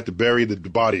stuff, it had to bury the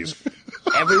bodies.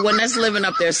 Everyone that's living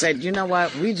up there said, you know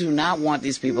what? We do not want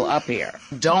these people up here.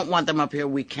 Don't want them up here.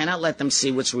 We cannot let them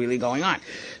see what's really going on.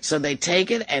 So they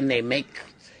take it and they make,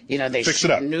 they fix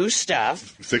shoot new stuff.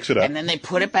 Fix it up. And then they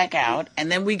put it back out.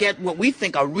 And then we get what we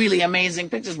think are really amazing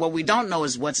pictures. What we don't know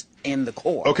is what's in the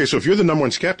core. Okay, so if you're the number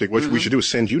one skeptic, what we should do is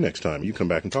send you next time. You come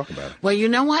back and talk about it. Well, you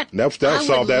know what? That'll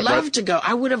solve that. I would love to go.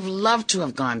 I would have loved to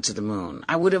have gone to the moon.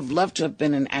 I would have loved to have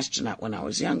been an astronaut when I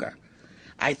was younger.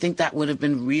 I think that would have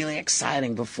been really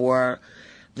exciting before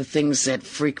the things that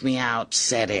freak me out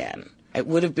set in. It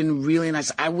would have been really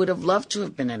nice. I would have loved to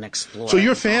have been an explorer. So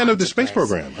you're a fan of the space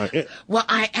program? Well,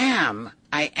 I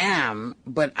am,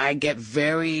 but I get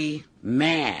very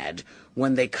mad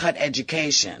when they cut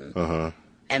education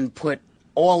and put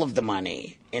all of the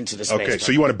money into the space program.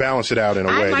 So you want to balance it out in a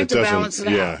way that doesn't... I like to balance it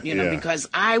out, because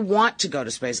I want to go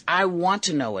to space. I want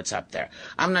to know what's up there.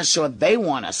 I'm not sure they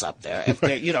want us up there, if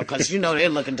they're, because they're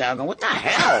looking down going, what the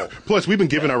hell? Plus, we've been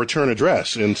given our return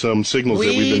address and some signals that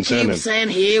we've been sending. We keep saying,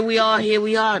 here we are.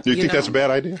 Do you think that's a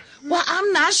bad idea? Well,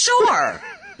 I'm not sure.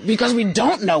 Because we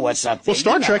don't know what's up there. Well,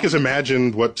 Star Trek has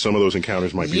imagined what some of those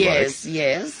encounters might be like.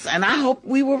 Yes. And I hope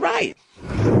we were right.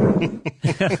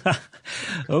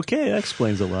 Okay, that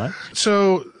explains a lot.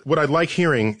 So what I like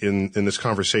hearing in this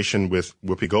conversation with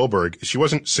Whoopi Goldberg, she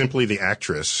wasn't simply the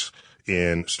actress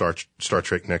in Star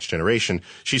Trek Next Generation.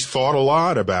 She's thought a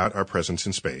lot about our presence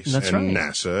in space and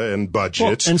NASA and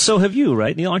budgets. Well, and so have you,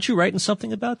 right? Aren't you writing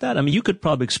something about that? I mean, you could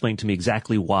probably explain to me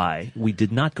exactly why we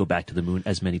did not go back to the moon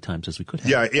as many times as we could have.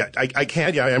 Yeah, I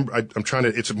can. Yeah, I'm trying to.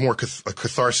 It's more a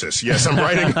catharsis. Yes, I'm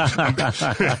writing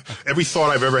every thought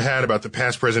I've ever had about the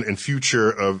past, present, and future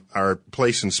of our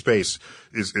place in space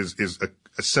is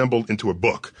assembled into a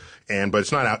book. But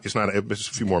it's not out. It's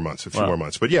a few more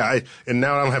months. But yeah, and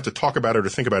now I don't have to talk about it or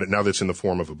think about it now that it's in the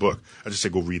form of a book. I just say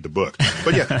go read the book.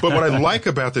 But what I like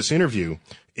about this interview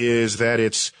is that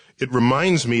it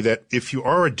reminds me that if you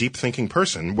are a deep thinking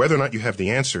person, whether or not you have the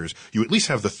answers, you at least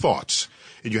have the thoughts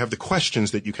and you have the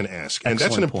questions that you can ask. And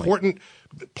that's an important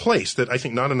place that I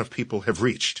think not enough people have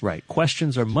reached. Right.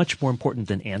 Questions are much more important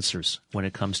than answers when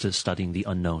it comes to studying the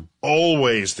unknown.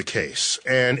 Always the case.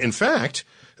 And in fact,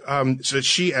 So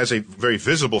she, as a very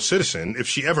visible citizen, if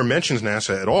she ever mentions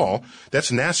NASA at all,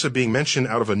 that's NASA being mentioned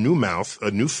out of a new mouth,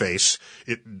 a new face,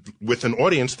 with an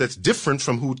audience that's different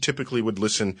from who typically would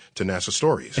listen to NASA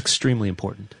stories. Extremely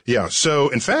important. Yeah. So,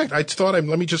 in fact, I thought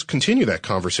let me just continue that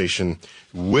conversation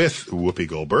with Whoopi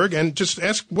Goldberg and just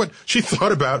ask what she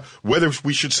thought about whether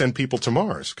we should send people to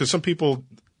Mars. Because some people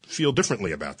feel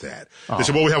differently about that. They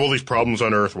say, well, we have all these problems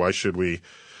on Earth. Why should we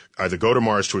either go to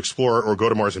Mars to explore or go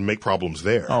to Mars and make problems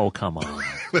there? Oh, come on.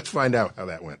 Let's find out how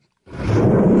that went.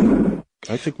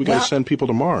 I think we got to send people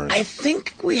to Mars. I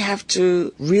think we have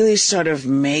to really sort of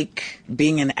make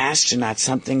being an astronaut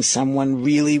something someone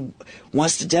really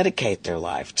wants to dedicate their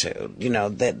life to. You know,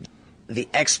 that the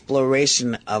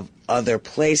exploration of other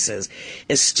places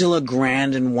is still a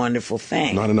grand and wonderful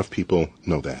thing. Not enough people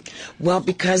know that. Well,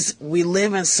 because we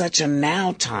live in such a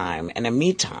now time and a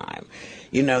me time.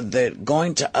 You know, that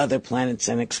going to other planets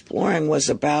and exploring was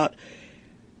about,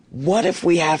 what if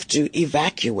we have to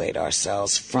evacuate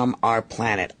ourselves from our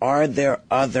planet? Are there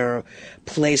other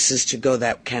places to go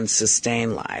that can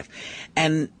sustain life?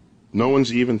 And no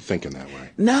one's even thinking that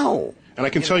way. No. And I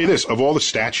can tell you this, of all the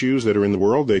statues that are in the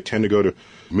world, they tend to go to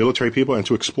military people and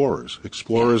to explorers.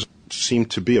 Explorers seem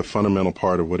to be a fundamental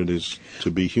part of what it is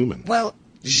to be human. Well,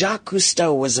 Jacques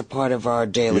Cousteau was a part of our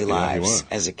daily lives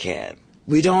as a kid.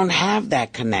 We don't have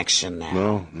that connection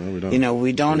now. No, we don't. You know,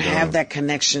 we don't have that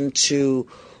connection to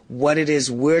what it is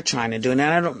we're trying to do. And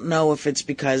I don't know if it's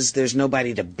because there's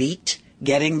nobody to beat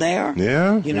getting there.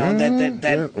 Yeah. You know,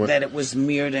 that it was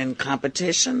mirrored in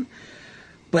competition.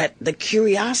 But the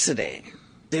curiosity,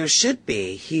 there should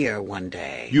be here one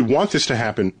day. You'd want this to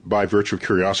happen by virtue of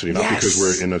curiosity, not because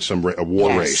we're in a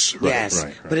war race. Right, yes,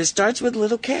 right. But it starts with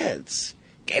little kids.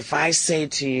 If I say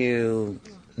to you,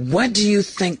 what do you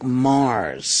think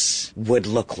Mars would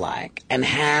look like? And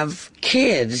have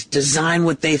kids design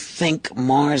what they think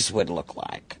Mars would look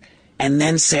like. And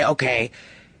then say, okay,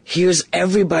 here's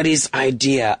everybody's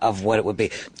idea of what it would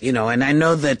be. You know, and I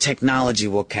know the technology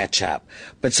will catch up.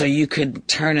 But so you could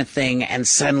turn a thing and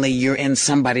suddenly you're in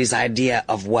somebody's idea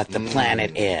of what the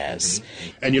planet is.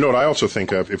 And you know what I also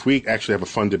think of? If we actually have a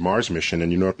funded Mars mission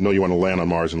and you know you want to land on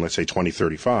Mars in, let's say,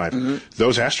 2035,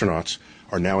 those astronauts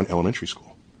are now in elementary school.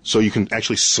 So you can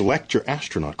actually select your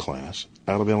astronaut class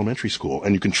out of elementary school,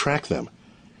 and you can track them.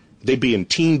 They'd be in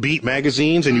Teen Beat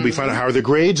magazines, and you'd be finding out how are their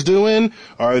grades doing?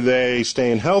 Are they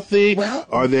staying healthy? Well,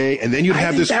 are they? And then you'd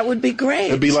have this. That would be great.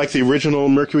 It'd be like the original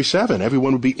Mercury 7.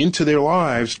 Everyone would be into their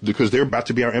lives because they're about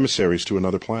to be our emissaries to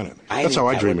another planet. That's how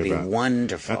I dream about it. That would be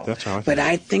wonderful. That's how I think. But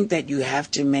I think that you have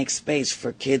to make space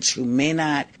for kids who may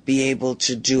not be able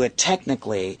to do it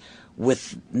technically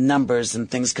with numbers and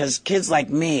things, because kids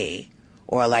like me,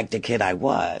 or like the kid I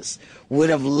was, would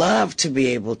have loved to be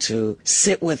able to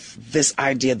sit with this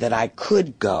idea that I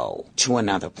could go to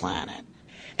another planet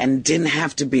and didn't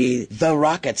have to be the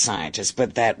rocket scientist,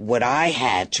 but that what I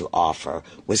had to offer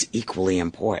was equally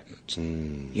important.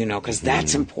 You know, because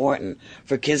that's important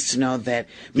for kids to know that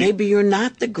maybe you're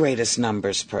not the greatest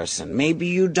numbers person. Maybe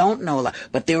you don't know a lot,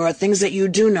 but there are things that you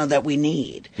do know that we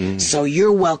need. So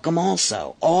you're welcome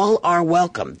also. All are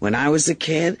welcome. When I was a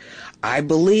kid, I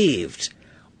believed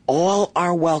all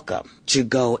are welcome to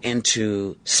go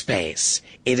into space.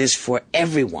 It is for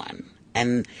everyone.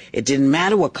 And it didn't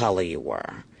matter what color you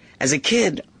were. As a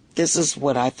kid, this is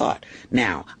what I thought.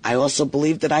 Now, I also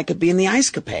believed that I could be in the Ice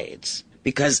Capades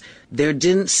because there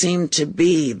didn't seem to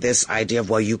be this idea of,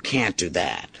 well, you can't do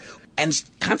that. And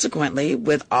consequently,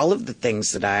 with all of the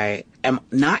things that I am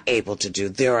not able to do,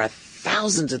 there are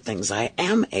thousands of things I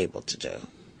am able to do.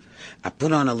 I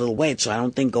put on a little weight, so I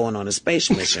don't think going on a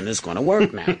space mission is going to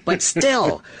work now. But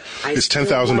still, it's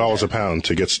 $10,000 a pound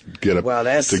to get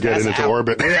into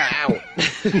orbit. We're out.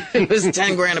 If it's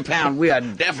 $10,000 a pound, we are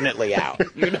definitely out.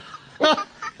 You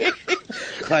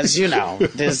know,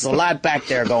 because there's a lot back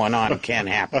there going on. It can't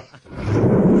happen.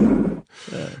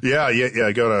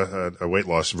 Yeah. Go to a weight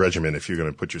loss regimen if you're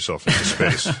going to put yourself into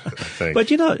space. I think. But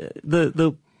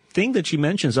the thing that she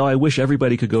mentions, I wish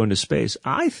everybody could go into space.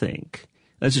 I think.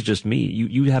 This is just me.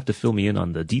 You have to fill me in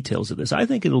on the details of this. I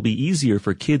think it'll be easier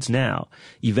for kids now,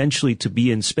 eventually, to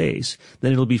be in space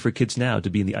than it'll be for kids now to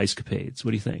be in the Ice Capades. What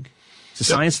do you think? Is the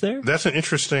science there? That's an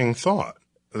interesting thought.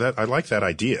 I like that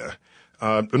idea.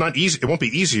 But not easy. It won't be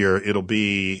easier. It'll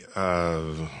be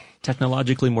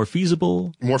technologically more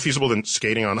feasible. More feasible than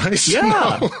skating on ice.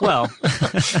 Yeah. No. Well,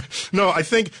 no. I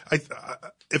think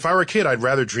if I were a kid, I'd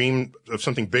rather dream of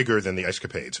something bigger than the ice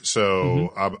capades.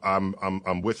 So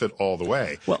I'm with it all the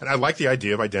way. Well, and I like the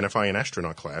idea of identifying an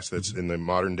astronaut class that's in the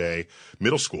modern day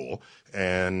middle school.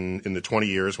 And in the 20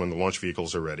 years when the launch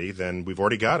vehicles are ready, then we've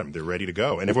already got them. They're ready to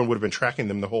go. And everyone would have been tracking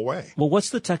them the whole way. Well,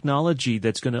 what's the technology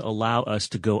that's going to allow us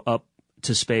to go up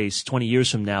to space 20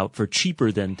 years from now for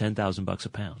cheaper than $10,000 a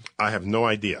pound? I have no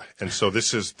idea, and so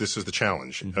this is the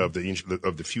challenge of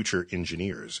the future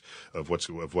engineers of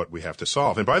what we have to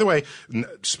solve. And by the way,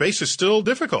 space is still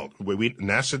difficult.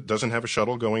 NASA doesn't have a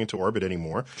shuttle going into orbit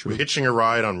anymore. True. We're hitching a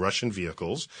ride on Russian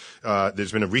vehicles.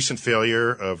 There's been a recent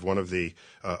failure of one of the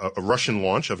a Russian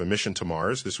launch of a mission to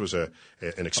Mars. This was an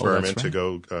experiment to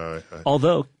go.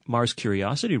 Although Mars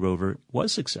Curiosity rover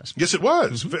was successful. Yes, it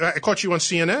was. I caught you on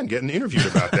CNN getting interviewed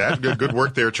about that. Good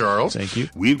work there, Charles. Thank you.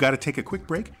 We've got to take a quick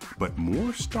break, but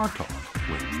more Star Talk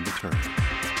when we return.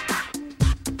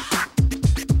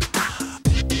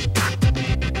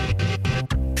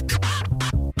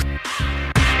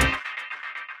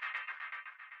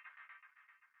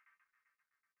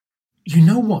 You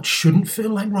know what shouldn't feel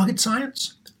like rocket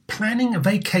science? Planning a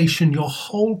vacation your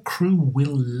whole crew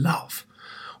will love.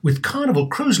 With Carnival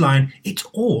Cruise Line, it's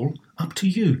all up to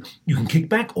you. You can kick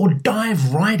back or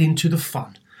dive right into the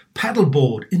fun.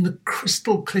 Paddleboard in the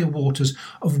crystal clear waters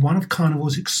of one of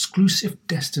Carnival's exclusive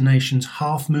destinations,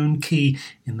 Half Moon Cay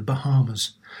in the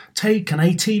Bahamas. Take an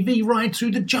ATV ride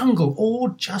through the jungle or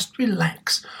just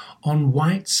relax on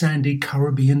white sandy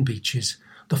Caribbean beaches.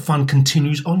 The fun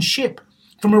continues on ship,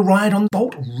 from a ride on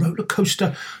Bolt roller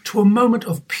coaster to a moment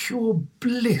of pure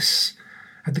bliss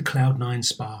at the Cloud9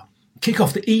 Spa. Kick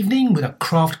off the evening with a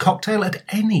craft cocktail at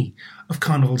any of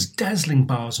Carnival's dazzling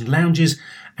bars and lounges,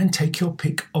 and take your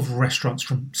pick of restaurants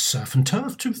from surf and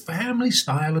turf to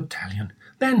family-style Italian.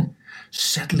 Then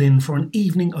settle in for an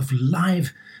evening of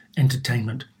live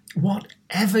entertainment.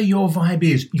 Whatever your vibe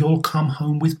is, you'll come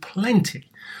home with plenty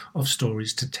of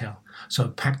stories to tell. So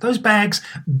pack those bags,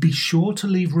 be sure to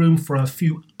leave room for a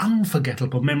few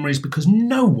unforgettable memories, because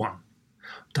no one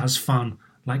does fun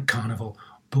like Carnival.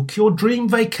 Book your dream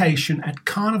vacation at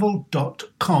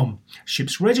carnival.com.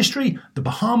 Ships registry, the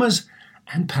Bahamas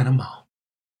and Panama.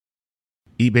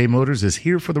 eBay Motors is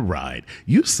here for the ride.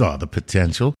 You saw the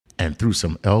potential, and through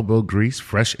some elbow grease,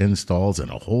 fresh installs, and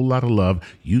a whole lot of love,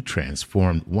 you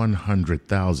transformed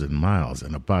 100,000 miles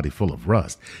and a body full of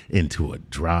rust into a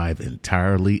drive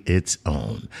entirely its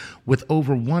own. With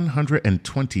over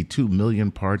 122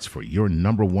 million parts for your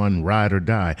number one ride or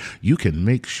die, you can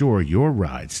make sure your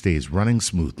ride stays running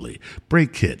smoothly.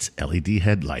 Brake kits, LED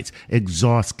headlights,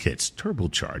 exhaust kits,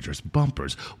 turbochargers,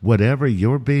 bumpers, whatever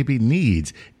your baby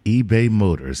needs, eBay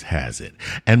Motors has it.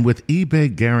 And with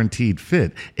eBay Guaranteed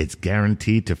Fit, it's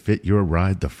guaranteed to fit your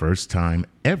ride the first time,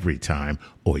 every time,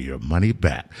 or your money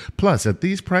back. Plus, at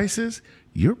these prices,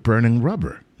 you're burning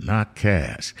rubber, not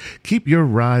cash. Keep your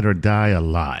ride or die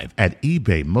alive at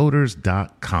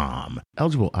ebaymotors.com.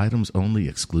 Eligible items only.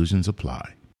 Exclusions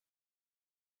apply.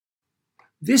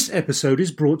 This episode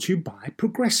is brought to you by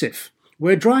Progressive,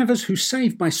 where drivers who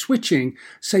save by switching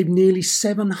save nearly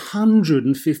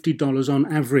 $750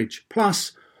 on average.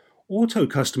 Plus, auto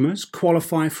customers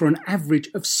qualify for an average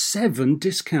of 7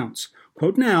 discounts.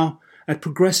 Quote now at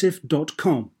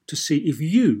progressive.com to see if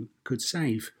you could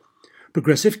save.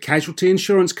 Progressive Casualty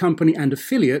Insurance Company and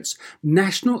affiliates,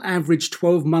 national average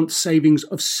 12-month savings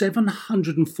of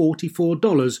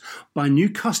 $744 by new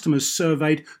customers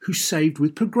surveyed who saved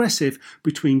with Progressive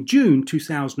between June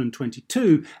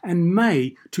 2022 and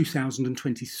May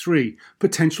 2023.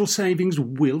 Potential savings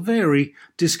will vary.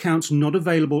 Discounts not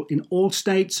available in all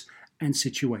states and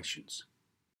situations.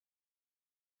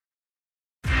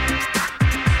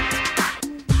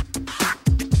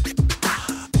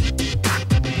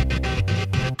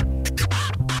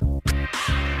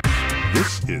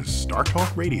 This is Star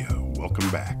Talk Radio. Welcome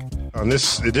back. On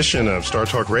this edition of Star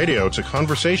Talk Radio, it's a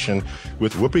conversation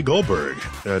with Whoopi Goldberg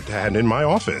had in my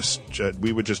office.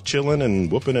 We were just chilling and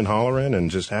whooping and hollering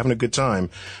and just having a good time.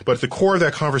 But at the core of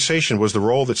that conversation was the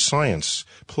role that science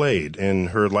played in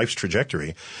her life's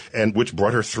trajectory, and which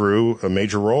brought her through a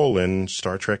major role in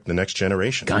Star Trek The Next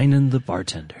Generation. Guinan the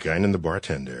bartender. Guinan the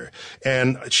bartender.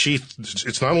 And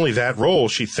it's not only that role,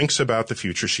 she thinks about the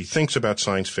future, she thinks about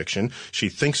science fiction, she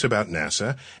thinks about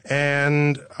NASA,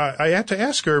 and I had to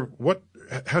ask her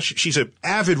she's an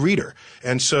avid reader.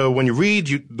 And so when you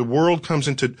read, the world comes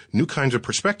into new kinds of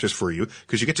perspectives for you,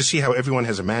 because you get to see how everyone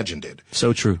has imagined it.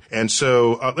 So true. And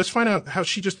so let's find out how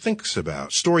she just thinks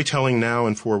about storytelling now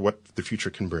and for what the future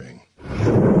can bring.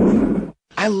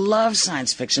 I love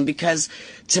science fiction because,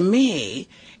 to me,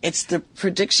 it's the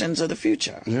predictions of the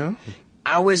future. Yeah.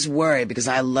 I always worry because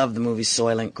I love the movie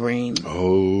Soylent Green.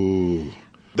 Oh.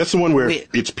 That's the one where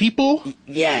it's people?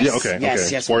 Yes. Yeah, okay.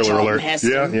 Yes. Spoiler alert.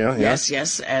 Heston. Yeah.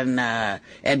 Yes. And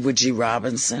Edward G.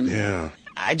 Robinson. Yeah.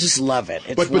 I just love it.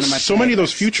 It's but one of my so many of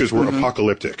those futures were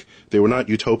apocalyptic. They were not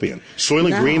utopian.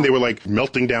 Soylent Green, they were like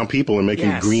melting down people and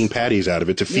making green patties out of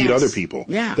it to feed other people.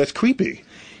 Yeah. That's creepy.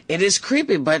 It is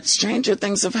creepy, but stranger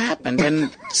things have happened.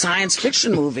 And science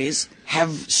fiction movies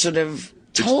have sort of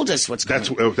told us what's going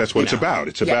on. That's what it's about.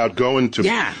 It's about going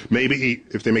to maybe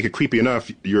if they make it creepy enough,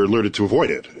 you're alerted to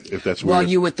avoid it. If that's well,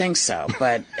 you would think so,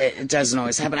 but it doesn't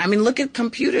always happen. I mean, look at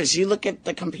computers. You look at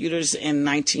the computers in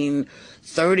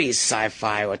 1930s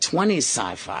sci-fi or 20s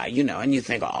sci-fi, and you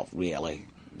think, oh, really?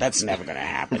 That's never going to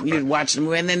happen. You'd watch the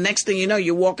movie, and then next thing you know,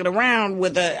 you're walking around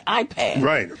with an iPad.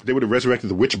 Right. They would have resurrected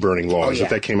the witch burning laws if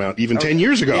that came out even 10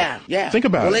 years ago. Yeah. Think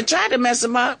about it. Well, they tried to mess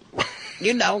them up.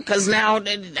 Because now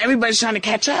everybody's trying to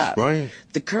catch up. Right.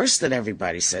 The curse that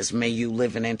everybody says, may you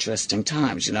live in interesting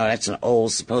times. That's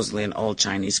supposedly an old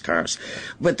Chinese curse.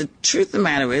 But the truth of the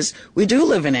matter is, we do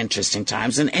live in interesting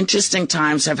times, and interesting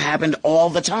times have happened all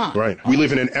the time. Right. We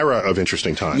live in an era of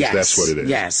interesting times. Yes. That's what it is.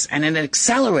 Yes. And an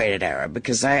accelerated era,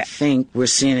 because I think we're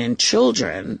seeing in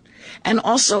children and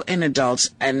also in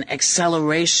adults an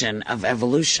acceleration of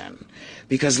evolution.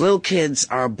 Because little kids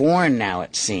are born now,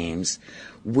 it seems,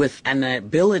 with an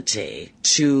ability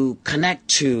to connect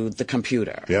to the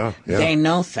computer. Yeah. They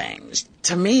know things.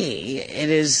 To me, it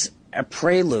is a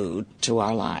prelude to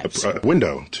our lives. A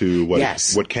window to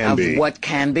what can be. What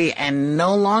can be. And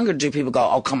no longer do people go,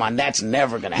 oh, come on, that's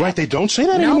never going to happen. Right, they don't say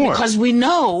that anymore. No, because we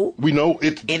know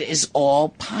it is all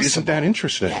possible. Isn't that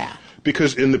interesting? Yeah.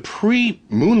 Because in the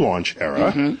pre-moon launch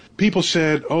era, people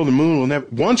said, oh, the moon will never...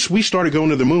 Once we started going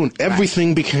to the moon,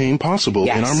 everything became possible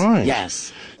in our minds.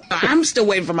 Yes. I'm still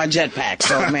waiting for my jetpack,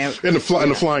 so man. in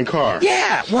the flying car.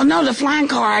 Yeah. Well, no, the flying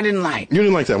car I didn't like. You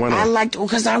didn't like that? Why not?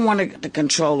 Because I wanted the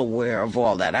control aware of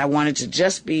all that. I wanted to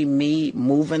just be me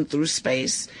moving through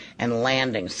space and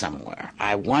landing somewhere.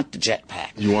 I want the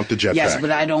jetpack. You want the jetpack? Yes,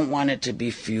 but I don't want it to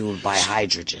be fueled by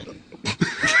hydrogen.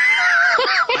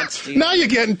 Now you're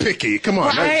getting picky. Come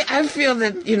on. Well, I feel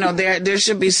that, there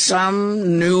should be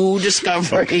some new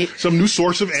discovery. Some new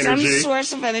source of energy. Some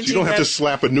source of energy. You don't have to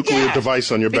slap a nuclear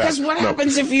device on your back. Because what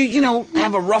happens if you,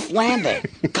 have a rough landing?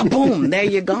 Kaboom, there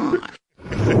you're gone.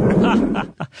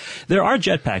 There are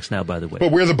jetpacks now, by the way.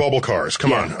 But we're the bubble cars.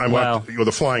 Come on. You're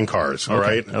the flying cars, all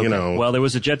right? Okay. Well, there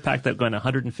was a jetpack that went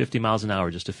 150 miles an hour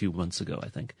just a few months ago, I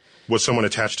think. Was someone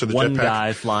attached to the jetpack? One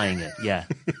guy flying it, yeah.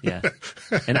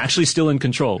 And actually still in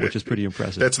control, which is pretty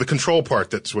impressive. That's the control part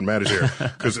that's what matters here.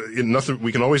 Because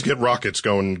we can always get rockets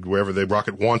going wherever the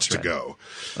rocket wants to go.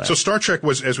 Right. So Star Trek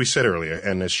was, as we said earlier,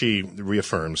 and as she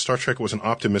reaffirmed, Star Trek was an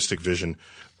optimistic vision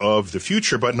of the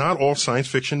future, but not all science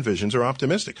fiction visions are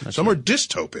optimistic. Some are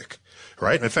dystopic,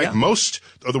 right? In fact, most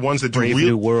of the ones that do Brave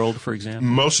New World, for example.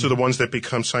 Most of the ones that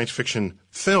become science fiction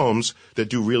films that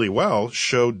do really well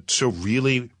showed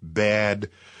really bad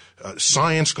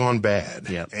science gone bad.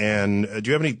 Yep. And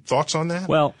do you have any thoughts on that?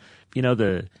 Well,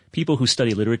 the people who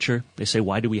study literature, they say,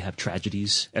 why do we have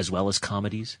tragedies as well as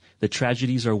comedies? The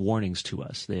tragedies are warnings to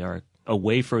us. They are a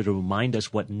way to remind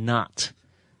us what not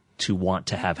to want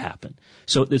to have happen.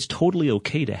 So it's totally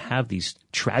okay to have these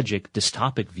tragic,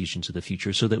 dystopic visions of the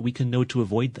future so that we can know to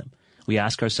avoid them. We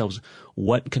ask ourselves,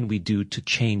 what can we do to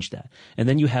change that? And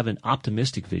then you have an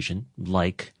optimistic vision,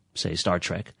 like, say, Star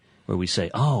Trek, where we say,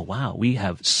 oh, wow, we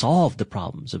have solved the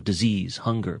problems of disease,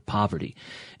 hunger, poverty.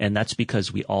 And that's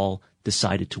because we all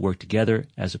decided to work together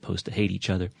as opposed to hate each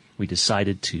other. We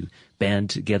decided to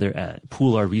band together,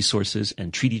 pool our resources,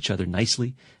 and treat each other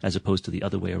nicely as opposed to the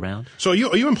other way around. So are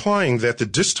you implying that the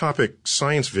dystopic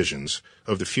science visions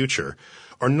of the future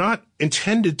are not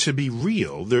intended to be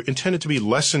real. They're intended to be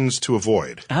lessons to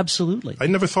avoid. Absolutely. I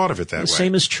never thought of it that way. The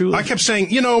same is true. I kept saying,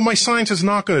 my science is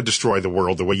not going to destroy the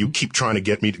world the way you keep trying to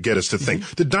get us to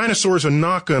think. The dinosaurs are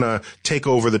not going to take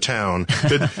over the town.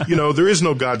 There is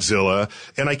no Godzilla.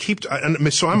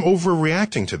 And so I'm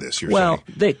overreacting to this, you're saying. Well,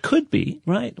 they could be,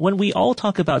 right? When we all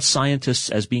talk about scientists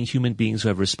as being human beings who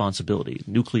have responsibility,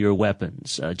 nuclear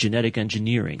weapons, genetic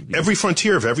engineering. Every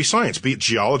frontier of every science, be it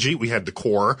geology, we had the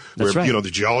core, where,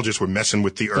 the geologists were messing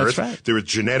with the earth. That's right. There was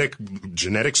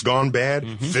genetics gone bad,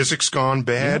 physics gone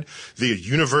bad, the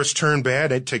universe turned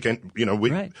bad. The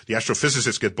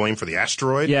astrophysicists get blamed for the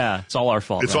asteroid. Yeah, it's all our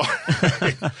fault. It's all.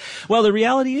 Well, the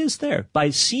reality is there. By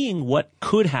seeing what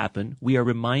could happen, we are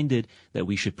reminded that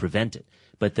we should prevent it.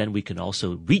 But then we can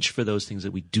also reach for those things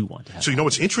that we do want to have. So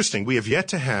what's interesting? We have yet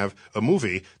to have a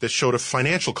movie that showed a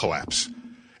financial collapse.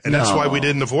 And that's why we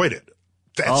didn't avoid it.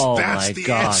 That's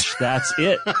the answer. That's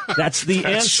it. That's the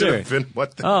that answer. Should have been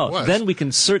what that was. Then we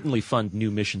can certainly fund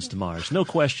new missions to Mars. No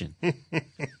question.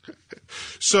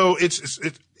 So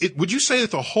would you say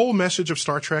that the whole message of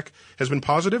Star Trek has been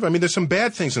positive? I mean, there's some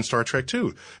bad things in Star Trek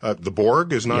too. The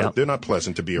Borg is not, they're not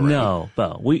pleasant to be around. No,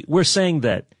 Bo. We're saying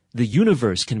that the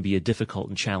universe can be a difficult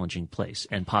and challenging place,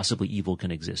 and possibly evil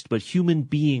can exist, but human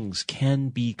beings can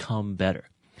become better.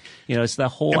 It's that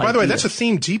whole idea. By the way, that's a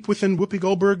theme deep within Whoopi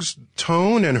Goldberg's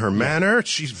tone and her manner.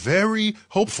 She's very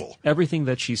hopeful. Everything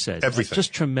that she says. Everything.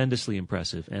 Just tremendously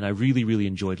impressive, and I really, really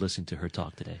enjoyed listening to her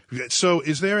talk today. So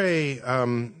is there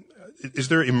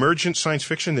emergent science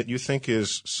fiction that you think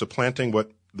is supplanting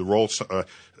what the role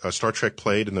Star Trek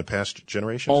played in the past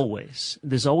generations? Always.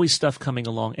 There's always stuff coming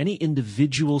along. Any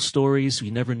individual stories,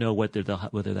 we never know whether they'll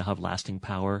have lasting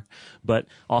power. But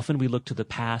often we look to the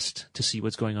past to see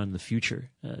what's going on in the future.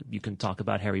 You can talk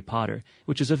about Harry Potter,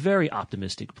 which is a very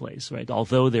optimistic place, right?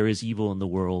 Although there is evil in the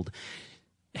world,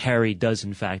 Harry does,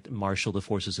 in fact, marshal the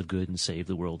forces of good and save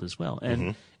the world as well.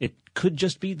 And it could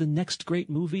just be the next great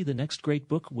movie, the next great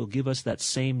book will give us that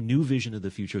same new vision of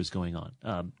the future is going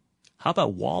on. How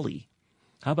about WALL-E?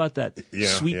 How about that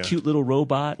sweet, cute little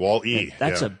robot? WALL-E.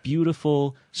 That's a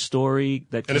beautiful story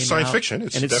that came out. And it's science fiction.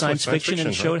 It's science fiction, and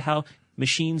it showed how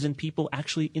machines and people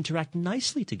actually interact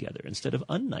nicely together instead of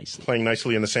unnicely. Playing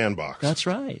nicely in the sandbox. That's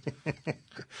right.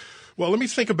 Well, let me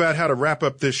think about how to wrap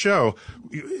up this show.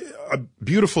 A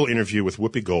beautiful interview with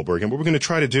Whoopi Goldberg. And what we're going to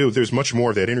try to do, there's much more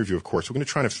of that interview, of course. We're going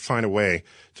to try to find a way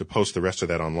to post the rest of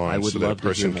that online. I would love that a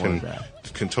person to hear more of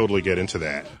that. Can totally get into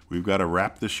that. We've got to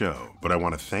wrap the show, but I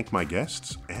want to thank my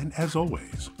guests. And as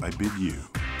always, I bid you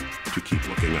to keep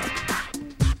looking up.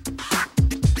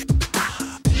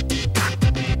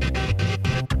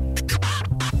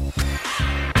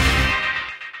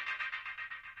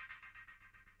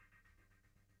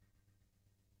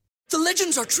 The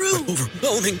legends are true.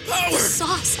 Overwhelming power. The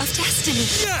sauce of destiny.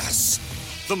 Yes!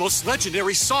 The most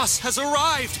legendary sauce has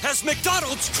arrived as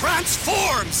McDonald's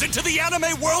transforms into the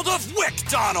anime world of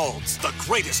WickDonald's. The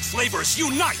greatest flavors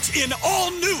unite in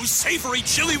all new savory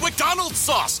chili McDonald's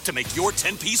sauce to make your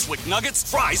 10-piece Wick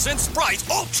Nuggets, fries, and Sprite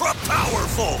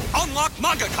ultra-powerful. Unlock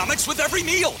manga comics with every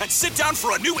meal and sit down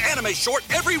for a new anime short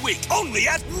every week only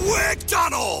at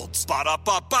WickDonald's.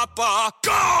 Ba-da-ba-ba-ba,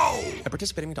 go! At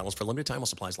participating McDonald's for a limited time while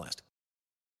supplies last.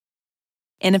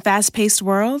 In a fast-paced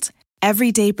world,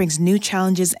 every day brings new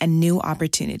challenges and new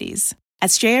opportunities. At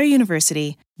Strayer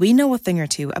University, we know a thing or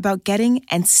two about getting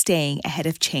and staying ahead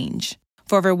of change.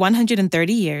 For over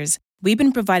 130 years, we've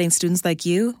been providing students like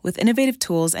you with innovative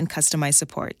tools and customized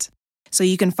support, so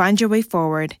you can find your way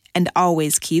forward and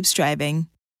always keep striving.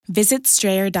 Visit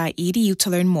strayer.edu to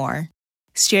learn more.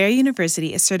 Strayer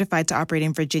University is certified to operate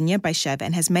in Virginia by Chev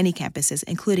and has many campuses,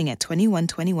 including at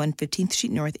 2121 15th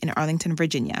Street North in Arlington,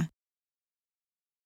 Virginia.